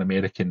we are an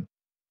American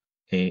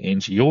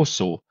NGO,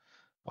 so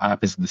what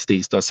happens in the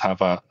States does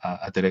have a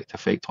direct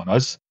effect on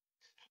us.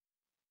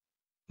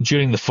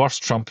 During the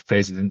first Trump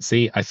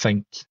presidency, I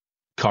think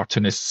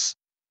cartoonists,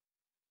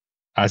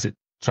 as it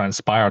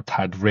transpired,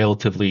 had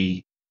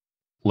relatively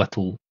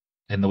little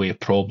in the way of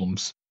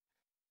problems,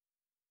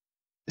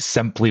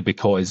 simply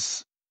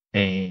because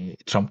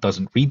Trump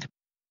doesn't read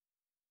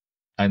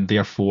and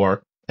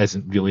therefore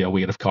isn't really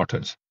aware of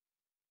cartoons.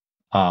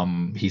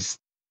 He's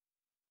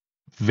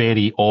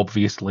very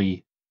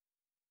obviously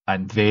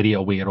and very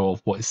aware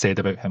of what is said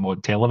about him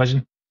on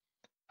television,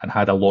 and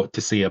had a lot to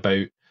say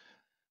about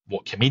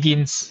what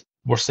comedians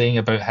were saying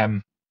about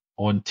him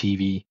on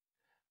TV,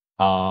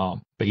 but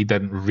he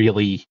didn't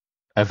really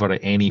ever at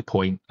any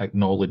point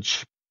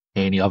acknowledge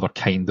any other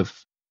kind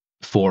of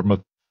form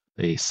of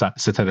a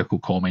satirical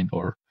comment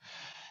or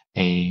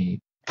a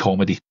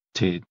comedy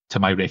to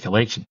my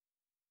recollection.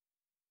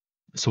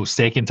 So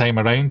second time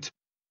around,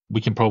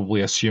 we can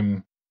probably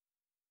assume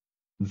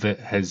that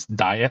his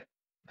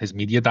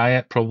media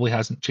diet probably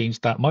hasn't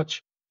changed that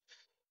much.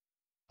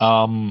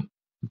 But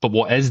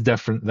what is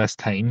different this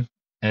time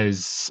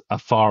is a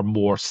far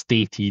more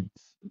stated,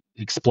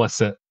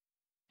 explicit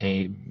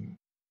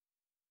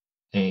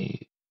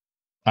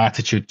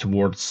attitude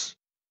towards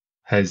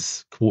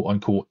his quote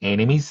unquote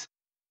enemies,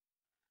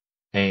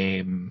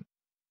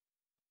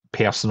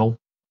 personal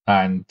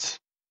and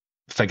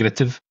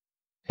figurative.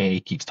 He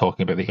keeps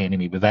talking about the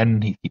enemy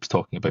within. He keeps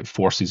talking about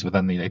forces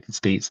within the United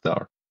States that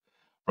are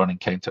running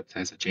counter to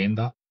his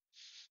agenda.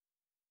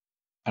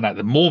 And at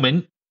the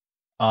moment,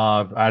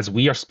 as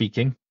we are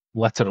speaking,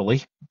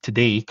 literally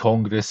today,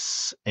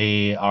 Congress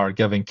are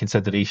giving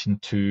consideration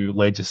to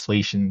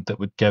legislation that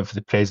would give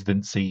the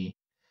presidency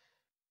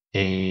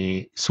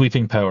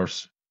sweeping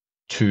powers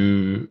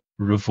to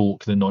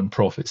revoke the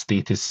non-profit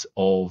status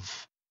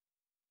of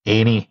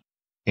any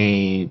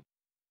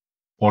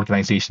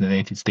organization in the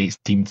United States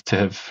deemed to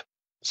have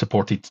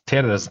supported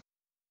terrorism.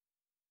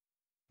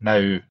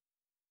 Now,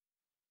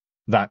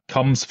 that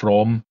comes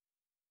from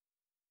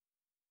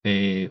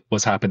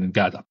what's happened in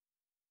Gaza,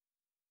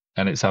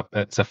 and it's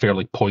a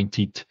fairly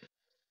pointed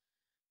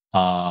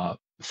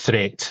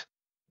threat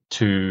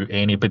to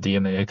anybody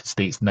in the United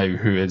States now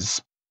who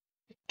is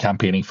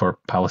campaigning for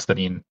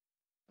Palestinian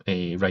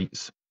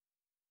rights.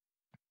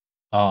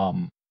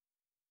 But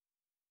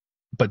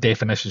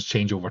definitions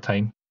change over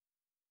time,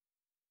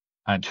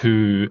 and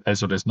who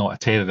is or is not a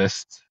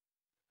terrorist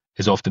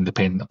is often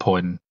dependent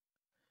upon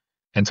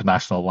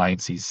international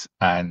alliances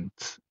and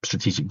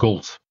strategic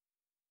goals.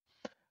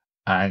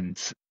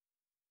 And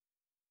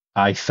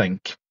I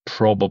think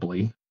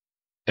probably,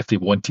 if they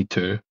wanted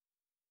to,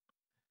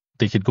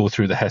 they could go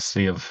through the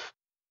history of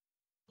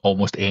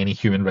almost any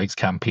human rights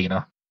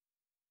campaigner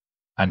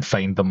and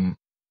find them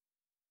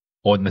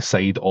on the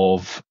side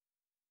of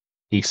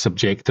a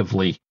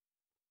subjectively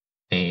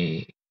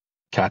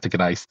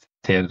categorized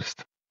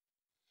terrorist.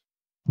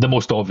 The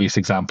most obvious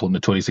example,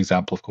 notorious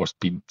example, of course,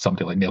 being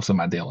somebody like Nelson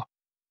Mandela.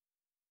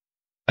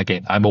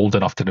 Again, I'm old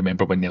enough to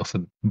remember when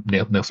Nelson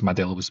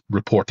Mandela was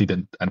reported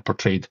and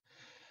portrayed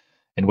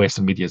in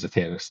Western media as a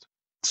terrorist.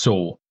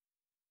 So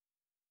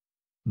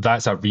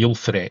that's a real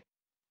threat,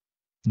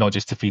 not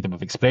just to freedom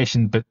of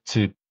expression, but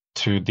to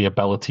the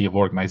ability of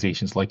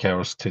organizations like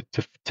ours to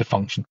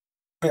function.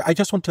 I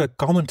just want to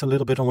comment a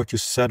little bit on what you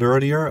said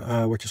earlier,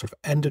 what you sort of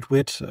ended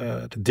with,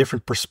 the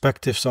different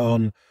perspectives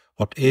on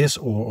what is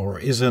or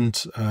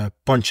isn't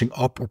punching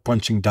up or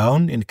punching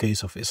down in the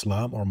case of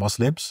Islam or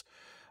Muslims.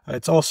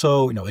 It's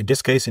also, in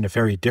this case, in a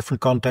very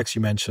different context,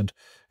 you mentioned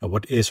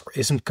what is or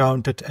isn't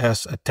counted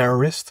as a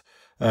terrorist,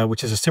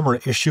 which is a similar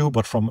issue,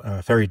 but from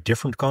a very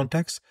different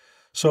context.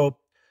 So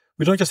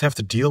we don't just have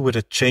to deal with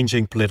a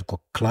changing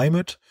political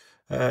climate.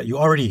 You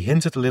already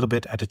hinted a little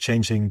bit at the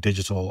changing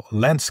digital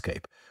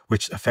landscape,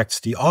 which affects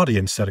the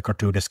audience that a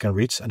cartoonist can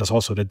reach, and there's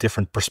also the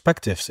different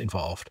perspectives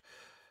involved.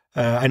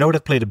 I know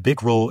that played a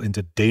big role in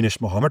the Danish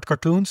Mohammed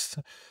cartoons.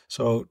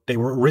 So they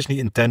were originally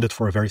intended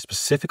for a very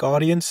specific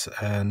audience,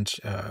 and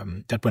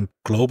that went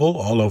global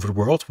all over the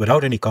world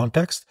without any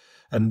context.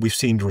 And we've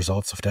seen the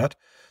results of that.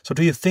 So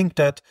do you think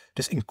that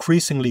this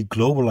increasingly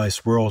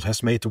globalized world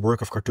has made the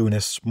work of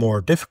cartoonists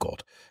more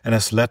difficult and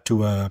has led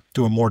to a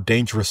more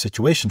dangerous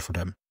situation for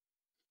them?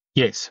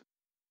 Yes.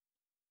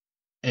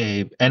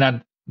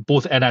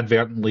 Both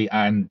inadvertently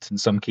and in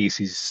some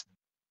cases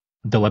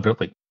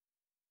deliberately.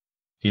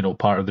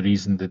 Part of the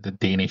reason that the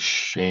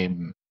Danish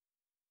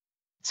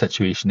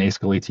situation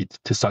escalated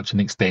to such an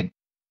extent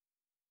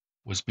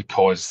was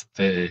because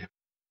the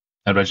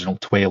original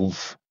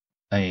 12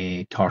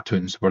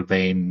 cartoons were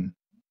then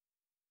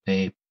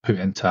put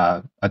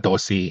into a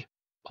dossier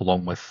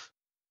along with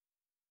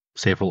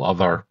several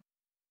other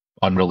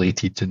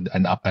unrelated and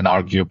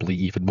arguably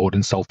even more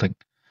insulting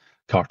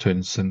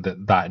cartoons, and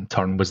that in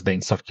turn was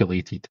then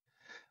circulated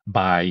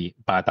by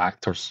bad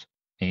actors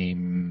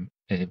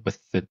with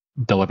the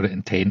deliberate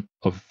intent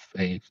of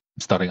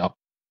stirring up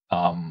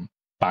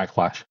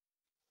backlash.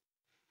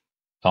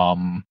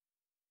 But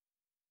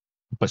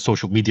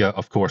social media,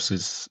 of course,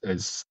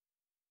 is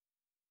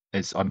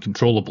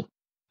uncontrollable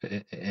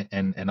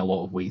in a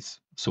lot of ways.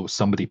 So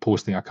somebody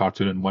posting a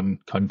cartoon in one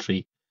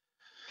country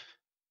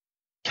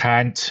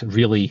can't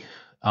really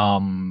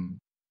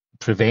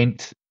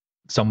prevent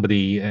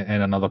somebody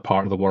in another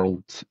part of the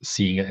world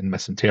seeing it and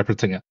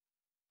misinterpreting it,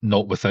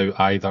 not without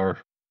either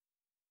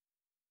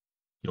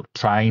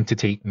trying to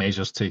take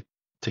measures to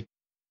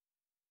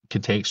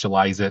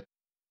contextualize it,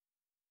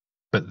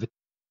 but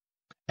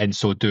in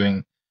so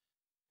doing,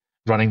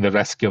 running the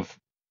risk of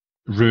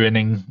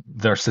ruining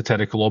their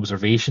satirical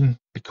observation,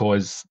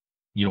 because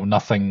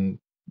nothing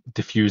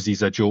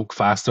diffuses a joke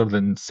faster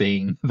than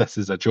saying this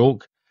is a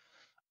joke,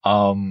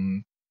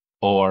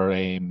 or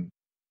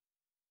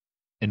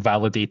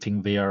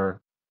invalidating their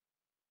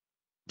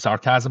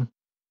sarcasm.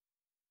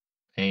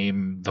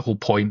 The whole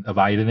point of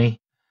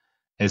irony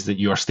is that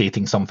you are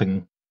stating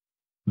something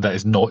that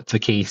is not the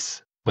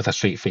case with a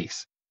straight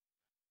face.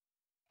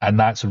 And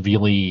that's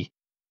really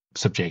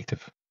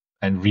subjective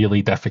and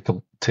really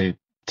difficult to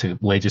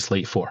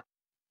legislate for.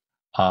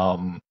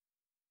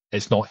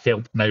 It's not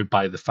helped now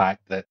by the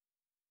fact that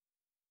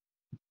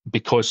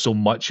because so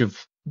much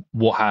of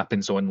what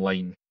happens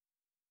online,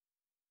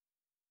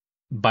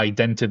 by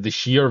dint of the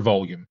sheer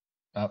volume,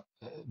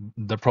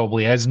 there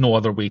probably is no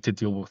other way to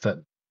deal with it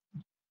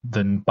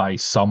than by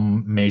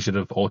some measure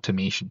of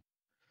automation.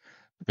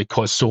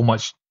 Because so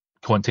much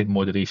content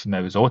moderation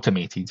now is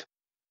automated,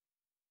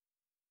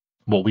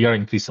 what we are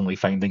increasingly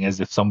finding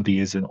is if somebody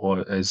is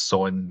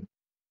on,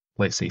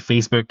 let's say,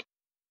 Facebook,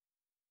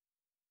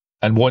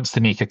 and wants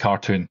to make a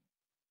cartoon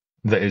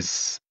that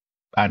is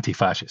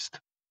anti-fascist,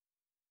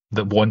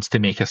 that wants to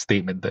make a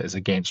statement that is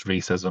against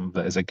racism,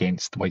 that is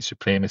against white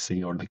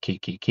supremacy or the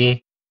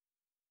KKK,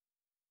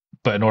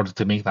 but in order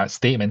to make that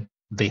statement,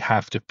 they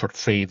have to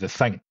portray the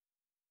thing.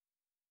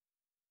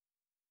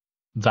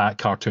 That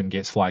cartoon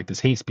gets flagged as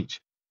hate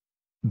speech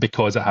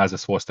because it has a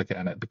swastika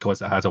in it,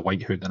 because it has a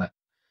white hood in it,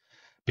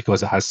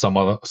 because it has some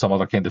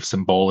other kind of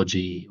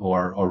symbology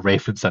or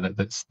reference in it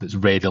that's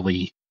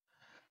readily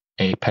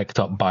picked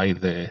up by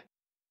the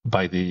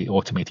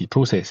automated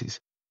processes.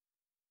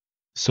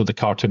 So the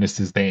cartoonist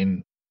is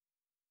then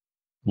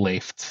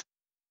left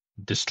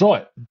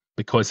distraught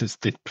because it's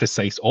the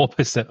precise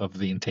opposite of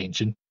the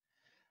intention.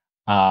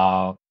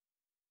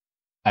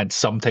 And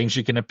sometimes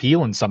you can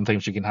appeal, and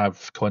sometimes you can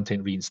have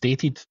content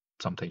reinstated.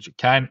 Sometimes you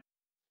can't.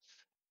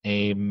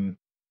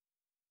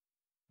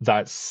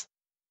 That's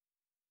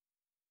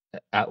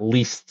at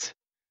least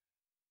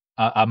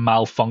a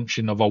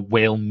malfunction of a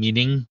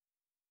well-meaning,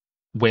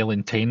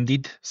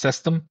 well-intended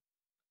system.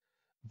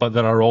 But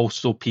there are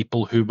also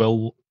people who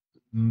will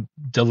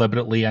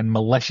deliberately and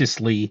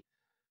maliciously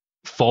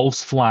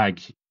false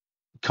flag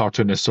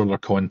cartoonists or their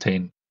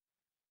content.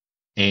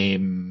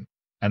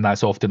 And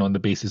that's often on the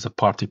basis of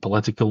party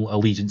political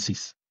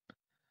allegiances.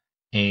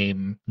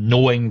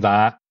 Knowing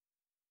that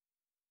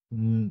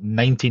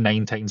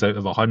 99 times out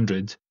of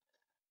 100,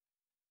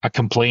 a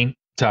complaint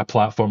to a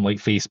platform like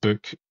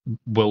Facebook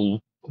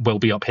will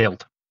be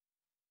upheld,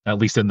 at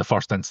least in the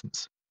first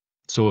instance.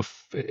 So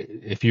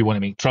if you want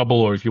to make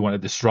trouble or if you want to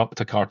disrupt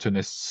a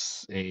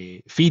cartoonist's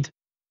feed,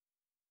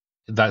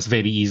 that's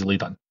very easily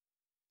done.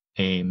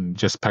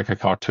 Just pick a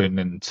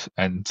cartoon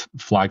and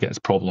flag it as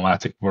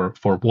problematic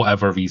for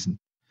whatever reason.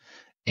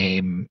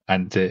 And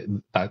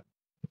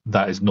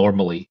that is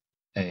normally,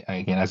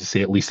 again, as I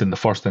say, at least in the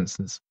first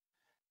instance,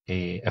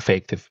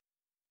 effective.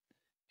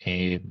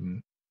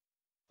 And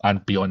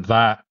beyond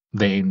that,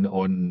 then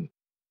on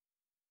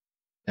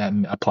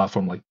a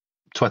platform like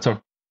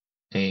Twitter,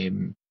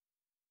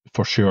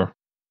 for sure,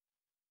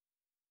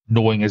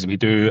 knowing as we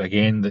do,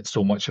 again, that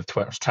so much of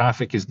Twitter's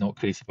traffic is not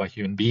created by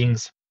human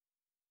beings,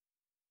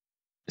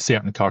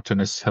 certain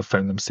cartoonists have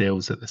found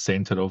themselves at the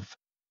centre of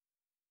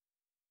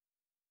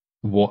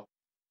what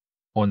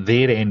on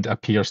their end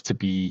appears to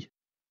be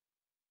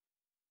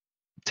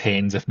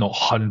tens, if not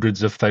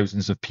hundreds of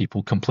thousands of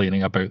people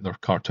complaining about their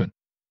cartoon.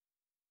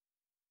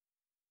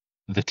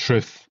 The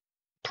truth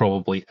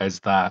probably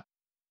is that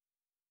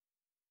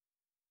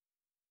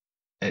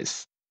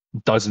it's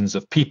dozens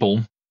of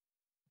people,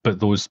 but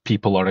those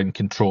people are in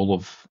control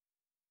of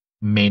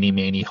many,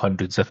 many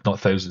hundreds, if not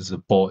thousands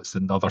of bots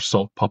and other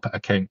sock puppet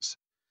accounts.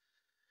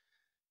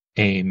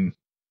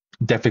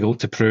 Difficult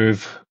to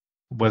prove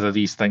whether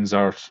these things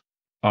are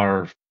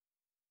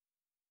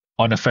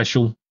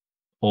unofficial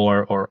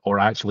or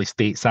actually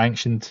state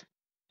sanctioned.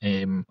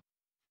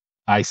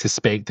 I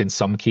suspect in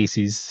some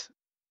cases,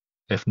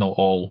 if not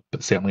all,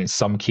 but certainly in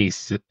some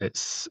cases,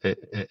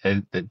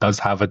 it does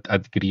have a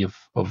degree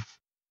of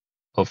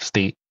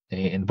state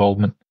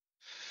involvement.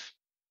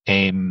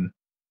 The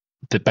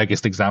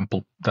biggest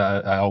example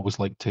that I always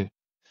like to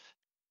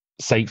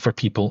cite for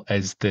people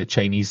is the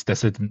Chinese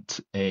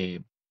dissident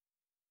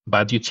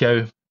Badu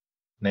Chiao.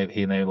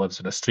 He now lives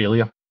in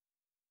Australia.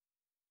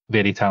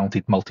 Very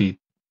talented,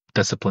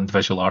 multi-disciplined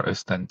visual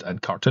artist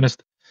and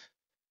cartoonist.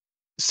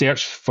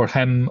 Search for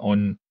him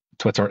on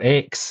Twitter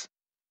X,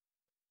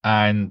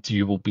 and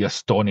you will be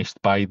astonished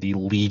by the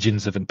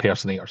legions of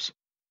impersonators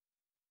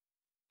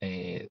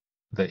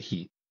that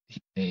he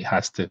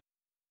has to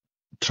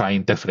try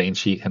and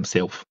differentiate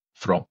himself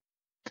from.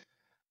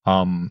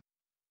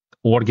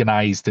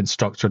 Organized and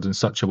structured in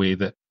such a way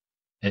that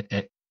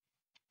it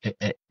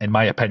in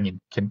my opinion,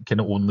 can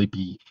only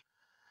be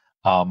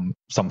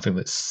something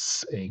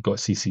that's got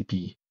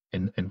CCP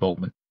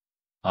involvement.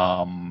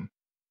 And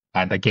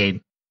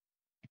again,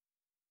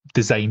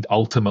 designed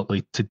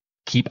ultimately to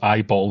keep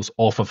eyeballs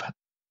off of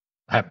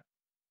him,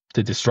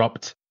 to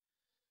disrupt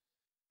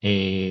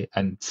and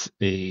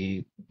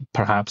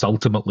perhaps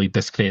ultimately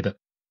discredit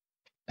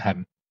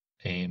him,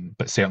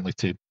 but certainly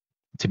to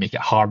make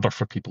it harder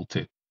for people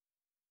to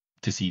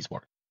see his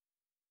work.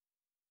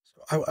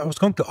 I was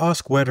going to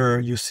ask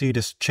whether you see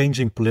this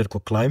changing political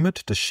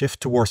climate, the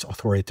shift towards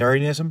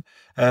authoritarianism,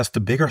 as the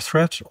bigger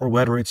threat, or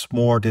whether it's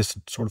more this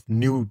sort of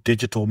new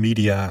digital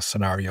media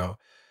scenario.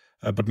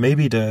 But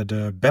maybe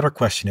the better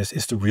question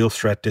is the real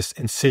threat this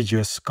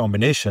insidious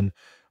combination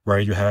where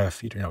you have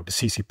the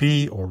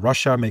CCP or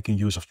Russia making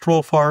use of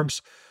troll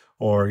farms,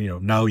 or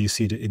now you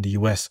see in the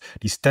US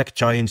these tech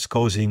giants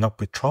cozying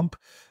up with Trump.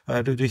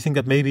 Do you think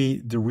that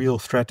maybe the real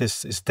threat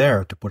is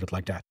there, to put it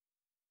like that?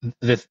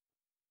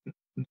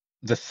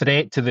 The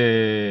threat to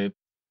the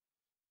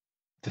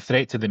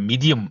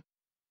medium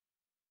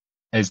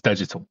is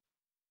digital.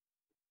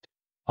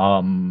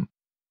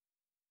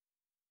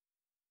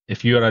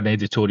 If you're an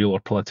editorial or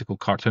political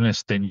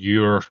cartoonist, then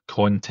your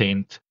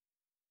content,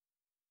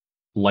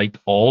 like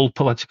all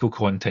political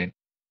content,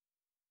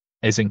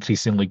 is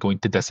increasingly going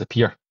to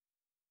disappear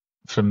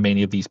from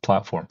many of these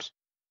platforms.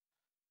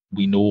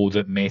 We know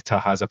that Meta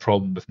has a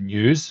problem with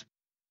news.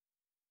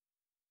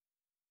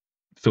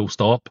 Full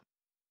stop.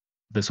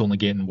 That's only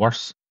getting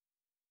worse.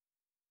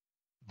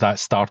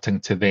 That's starting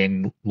to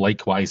then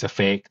likewise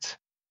affect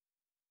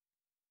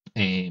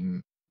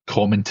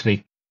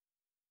commentary,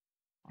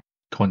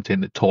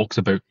 content that talks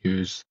about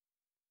news,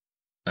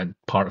 and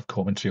part of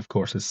commentary, of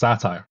course, is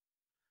satire.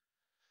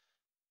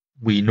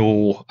 We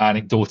know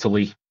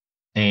anecdotally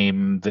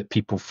that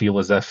people feel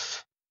as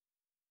if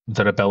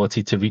their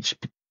ability to reach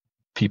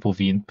people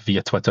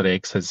via Twitter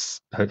X has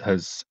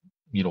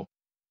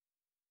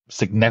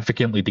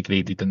significantly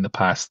degraded in the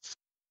past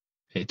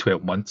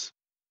 12 months.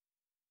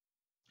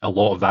 A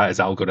lot of that is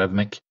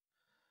algorithmic.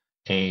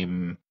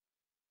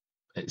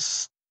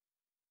 It's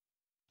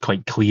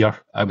quite clear,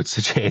 I would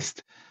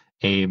suggest,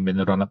 in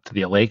the run-up to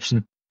the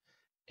election,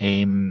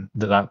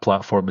 that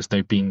platform is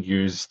now being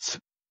used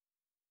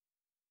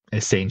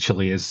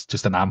essentially as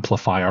just an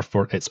amplifier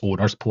for its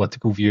owner's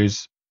political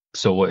views.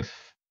 So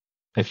if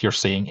you're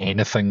saying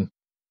anything,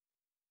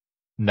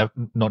 not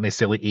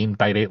necessarily aimed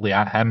directly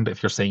at him, but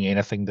if you're saying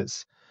anything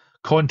that's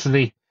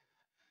contrary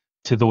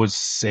to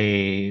those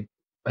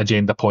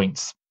agenda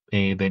points,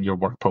 then your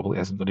work probably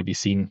isn't going to be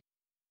seen.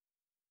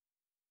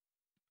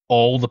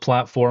 All the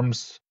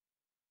platforms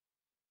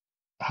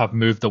have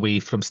moved away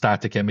from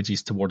static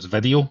images towards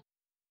video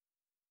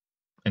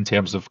in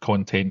terms of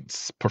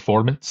content's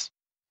performance.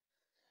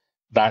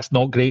 That's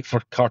not great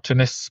for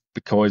cartoonists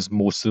because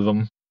most of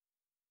them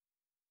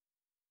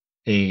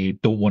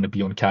don't want to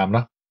be on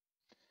camera.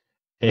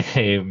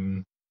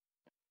 Um,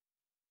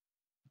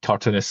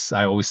 Cartoonists,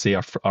 I always say,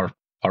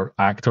 are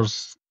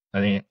actors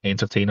and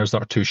entertainers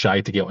that are too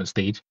shy to get on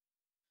stage.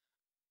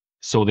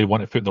 So they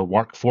want to put their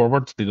work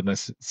forward. They don't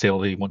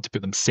necessarily want to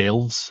put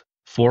themselves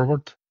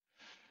forward.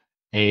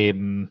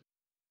 Um,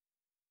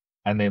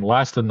 and then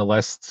last on the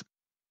list,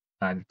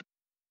 and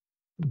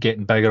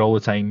getting bigger all the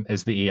time,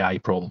 is the AI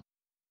problem.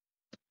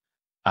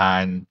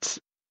 And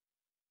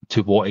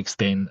to what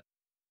extent,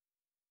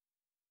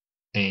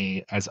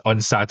 as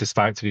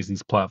unsatisfactory as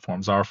these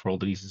platforms are for all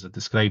the reasons I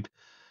described,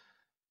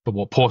 but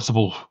what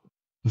possible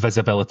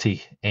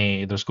visibility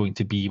there's going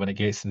to be when it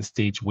gets to the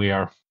stage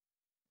where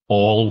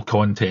all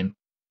content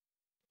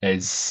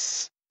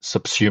is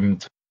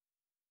subsumed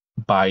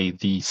by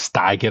the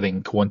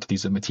staggering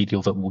quantities of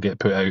material that will get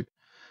put out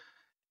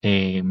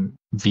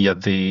via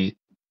the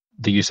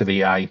use of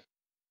AI,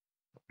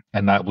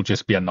 and that will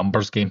just be a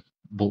numbers game.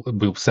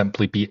 We'll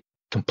simply be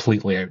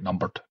completely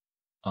outnumbered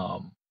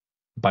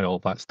by all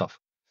that stuff.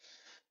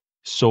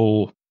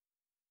 So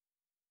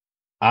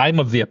I'm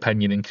of the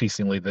opinion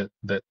increasingly that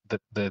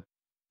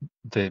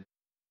the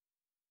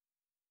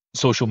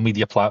social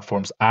media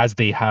platforms, as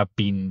they have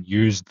been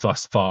used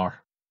thus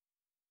far,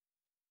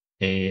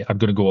 are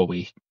going to go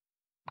away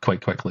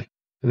quite quickly.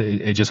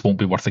 It just won't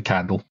be worth a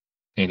candle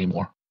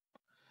anymore.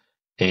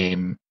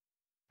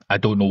 I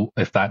don't know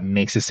if that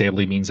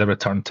necessarily means a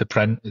return to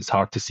print. It's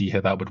hard to see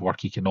how that would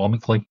work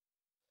economically.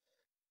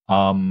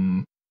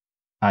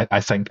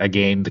 I think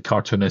again the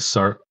cartoonists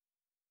are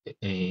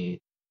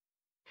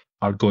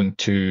going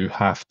to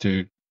have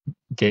to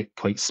get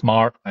quite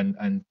smart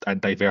and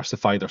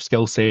diversify their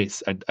skill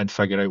sets and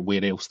figure out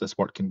where else this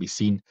work can be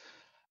seen,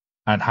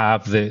 and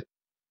have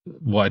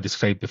what I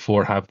described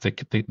before, have the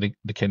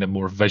kind of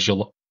more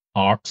visual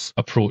arts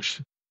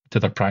approach to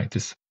their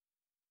practice.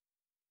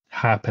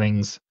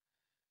 Happenings,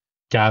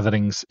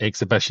 gatherings,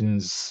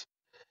 exhibitions,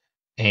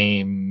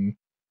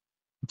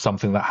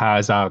 something that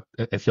has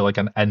if you like,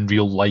 an in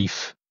real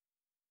life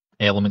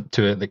element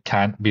to it that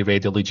can't be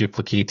readily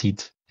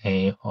duplicated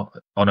on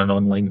an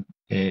online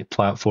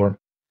platform.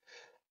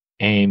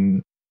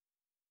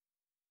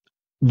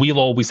 We'll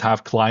always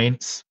have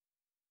clients,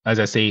 as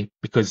I say,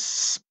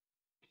 because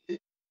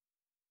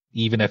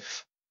even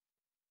if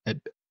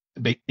it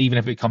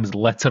becomes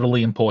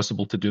literally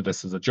impossible to do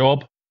this as a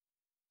job,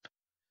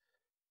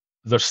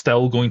 there's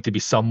still going to be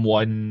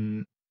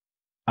someone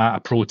at a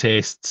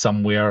protest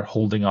somewhere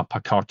holding up a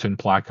cartoon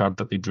placard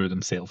that they drew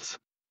themselves.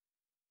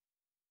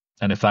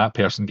 And if that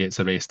person gets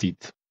arrested,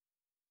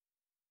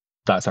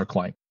 that's our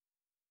client.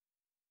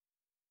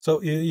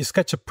 So you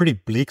sketch a pretty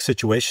bleak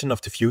situation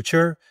of the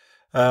future.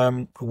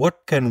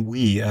 What can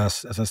we,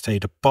 as I say,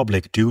 the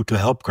public, do to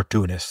help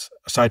cartoonists?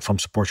 Aside from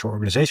support your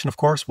organization, of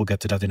course, we'll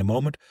get to that in a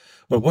moment.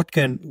 But what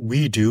can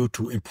we do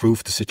to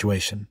improve the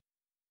situation?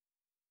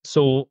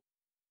 So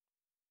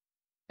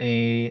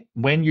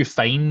when you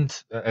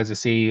find, as I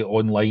say,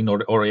 online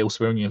or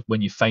elsewhere,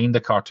 when you find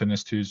a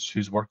cartoonist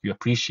whose work you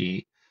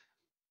appreciate,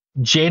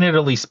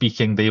 generally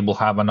speaking, they will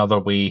have another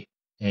way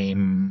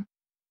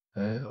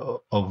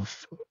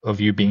of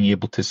you being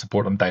able to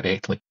support them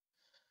directly.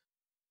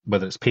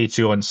 Whether it's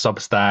Patreon,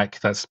 Substack,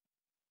 that's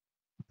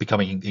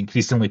becoming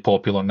increasingly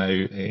popular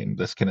now.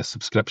 This kind of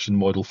subscription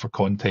model for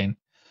content,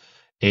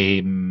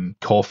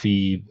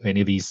 Coffee, any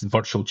of these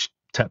virtual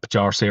tip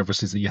jar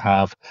services that you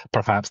have.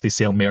 Perhaps they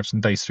sell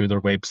merchandise through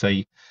their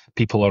website.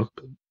 People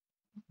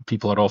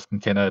are often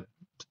kind of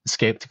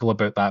skeptical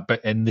about that,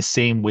 but in the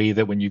same way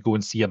that when you go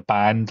and see a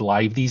band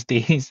live these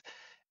days,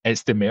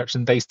 it's the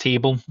merchandise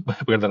table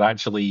where they're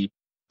actually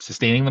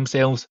sustaining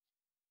themselves.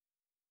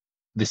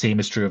 The same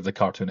is true of the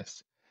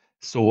cartoonists.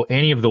 So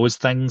any of those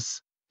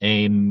things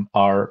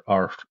are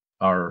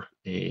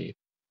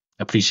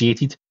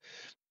appreciated.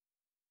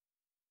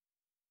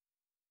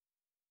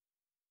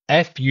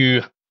 If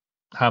you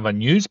have a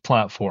news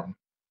platform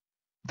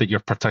that you're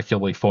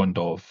particularly fond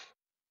of,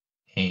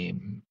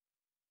 and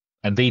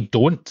they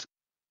don't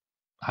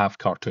have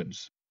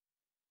cartoons,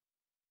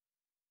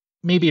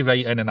 maybe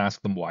write in and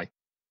ask them why.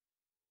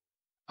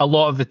 A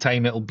lot of the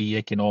time it'll be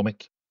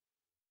economic.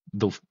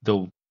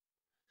 They'll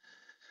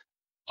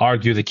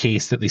argue the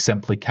case that they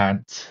simply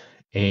can't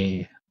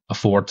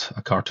afford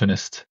a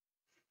cartoonist.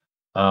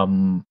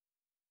 I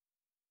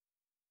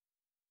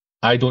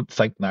don't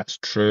think that's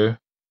true.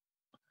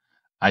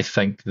 I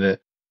think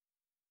that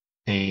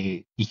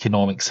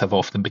economics have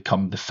often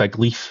become the fig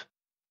leaf,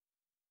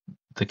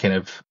 the kind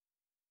of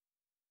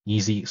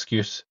easy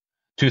excuse.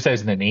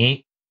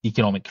 2008,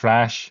 economic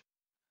crash,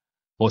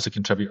 lots of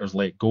contributors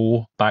let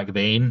go. Back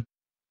then,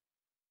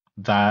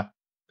 that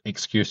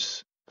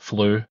excuse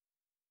flew.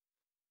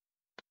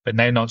 But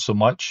now not so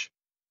much,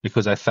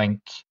 because I think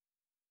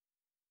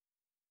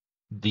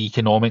the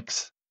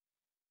economics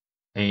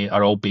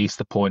are all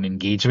based upon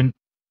engagement.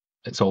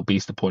 It's all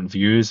based upon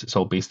views. It's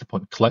all based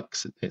upon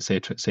clicks,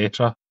 etc.,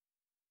 etc.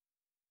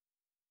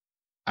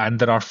 And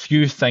there are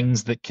few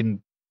things that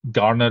can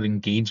garner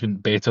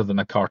engagement better than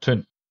a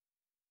cartoon.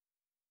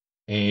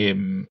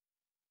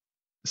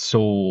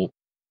 So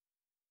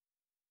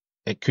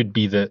it could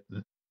be that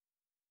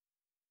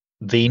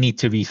they need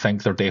to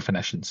rethink their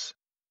definitions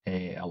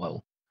a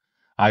little.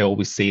 I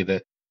always say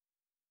that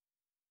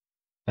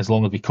as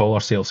long as we call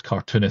ourselves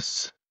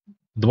cartoonists,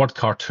 the word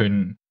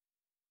cartoon,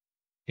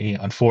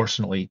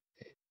 unfortunately,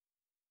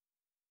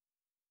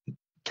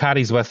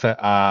 carries with it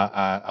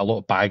a lot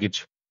of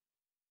baggage.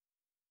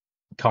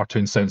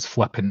 Cartoon sounds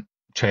flippant,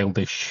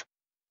 childish,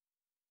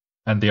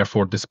 and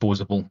therefore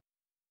disposable.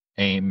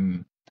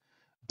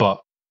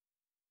 But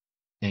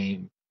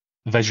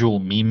visual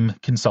meme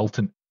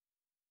consultant,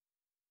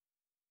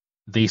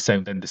 they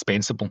sound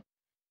indispensable.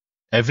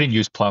 Every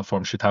news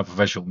platform should have a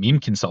visual meme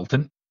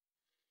consultant.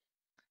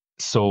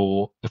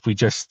 So if we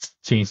just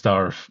changed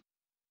our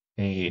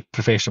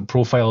professional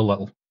profile a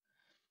little,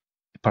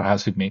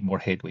 perhaps we'd make more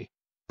headway.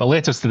 But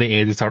letters to the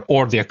editor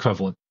or the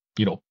equivalent,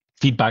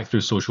 feedback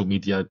through social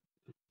media,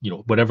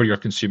 wherever you're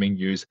consuming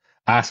news,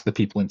 ask the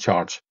people in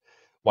charge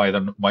why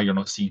you're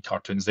not seeing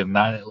cartoons. Then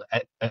that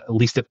at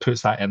least it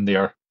puts that in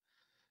their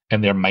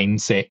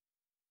mindset,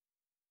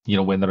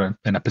 when they're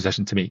in a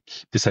position to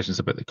make decisions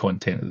about the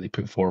content that they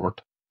put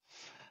forward.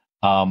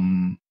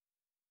 And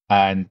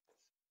beyond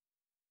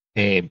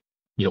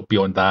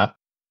that,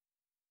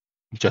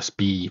 just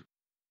be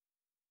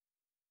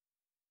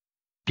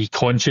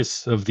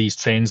conscious of these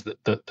trends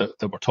that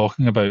we're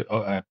talking about.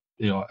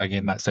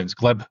 Again, that sounds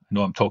glib. I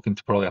know I'm talking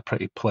to probably a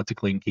pretty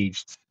politically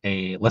engaged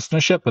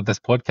listenership with this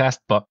podcast,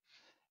 but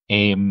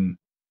where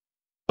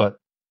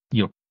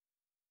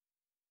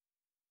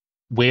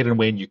and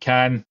when you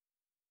can,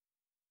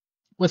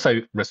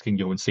 without risking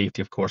your own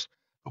safety, of course,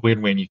 but where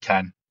and when you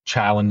can,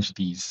 challenge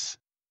these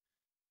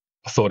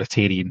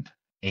authoritarian,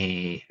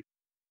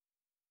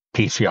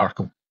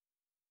 patriarchal,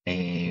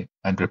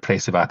 and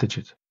repressive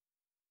attitudes.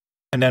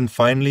 And then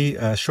finally,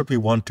 should we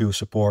want to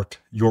support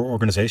your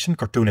organization,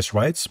 Cartoonists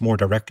Rights, more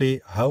directly,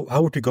 how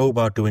would we go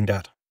about doing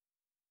that?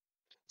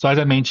 So as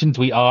I mentioned,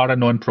 we are a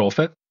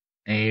non-profit.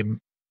 We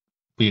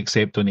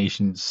accept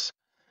donations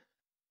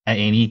at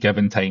any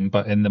given time,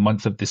 but in the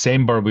month of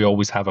December, we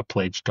always have a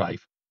pledge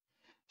drive.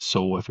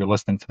 So if you're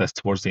listening to this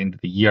towards the end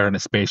of the year, and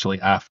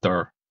especially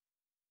after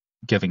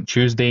Giving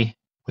Tuesday,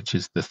 which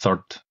is the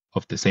 3rd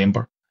of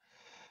December,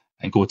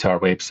 and go to our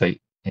website,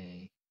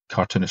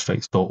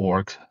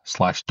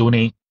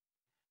 cartoonistrights.org/donate.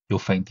 You'll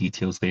find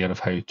details there of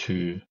how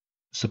to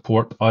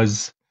support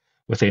us.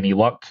 With any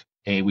luck,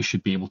 we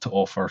should be able to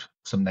offer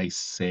some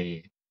nice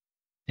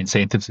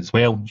incentives as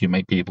well. You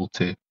might be able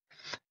to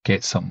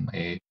get some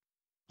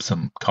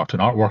cartoon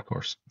artwork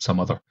or some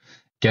other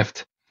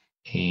gift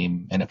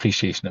in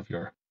appreciation of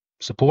your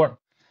support.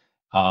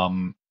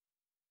 In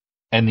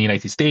the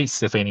United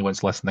States, if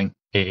anyone's listening,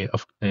 it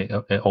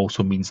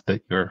also means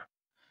that your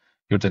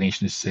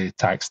donation is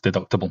tax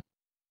deductible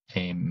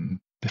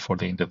before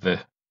the end of the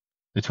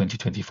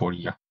 2024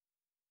 year.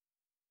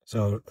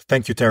 So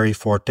thank you, Terry,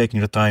 for taking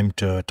the time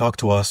to talk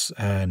to us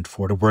and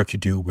for the work you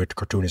do with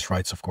Cartoonists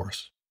Rights, of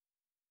course.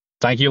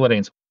 Thank you,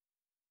 Lorenzo.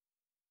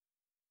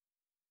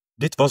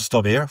 Dit was het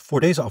alweer voor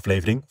deze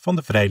aflevering van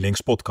de Vrij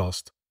Links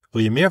podcast.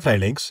 Wil je meer Vrij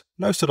Links?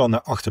 Luister dan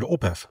naar Achter de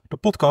Ophef, de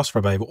podcast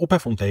waarbij we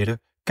ophef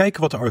ontleden,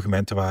 kijken wat de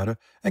argumenten waren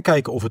en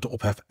kijken of het de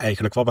ophef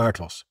eigenlijk wel waard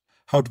was.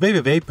 Houd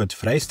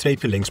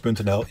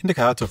www.vrij-links.nl in de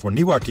gaten voor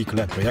nieuwe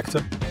artikelen en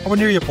projecten.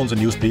 Abonneer je op onze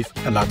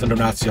nieuwsbrief en laat een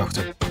donatie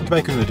achter, want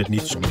wij kunnen dit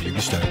niet zonder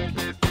jullie steun.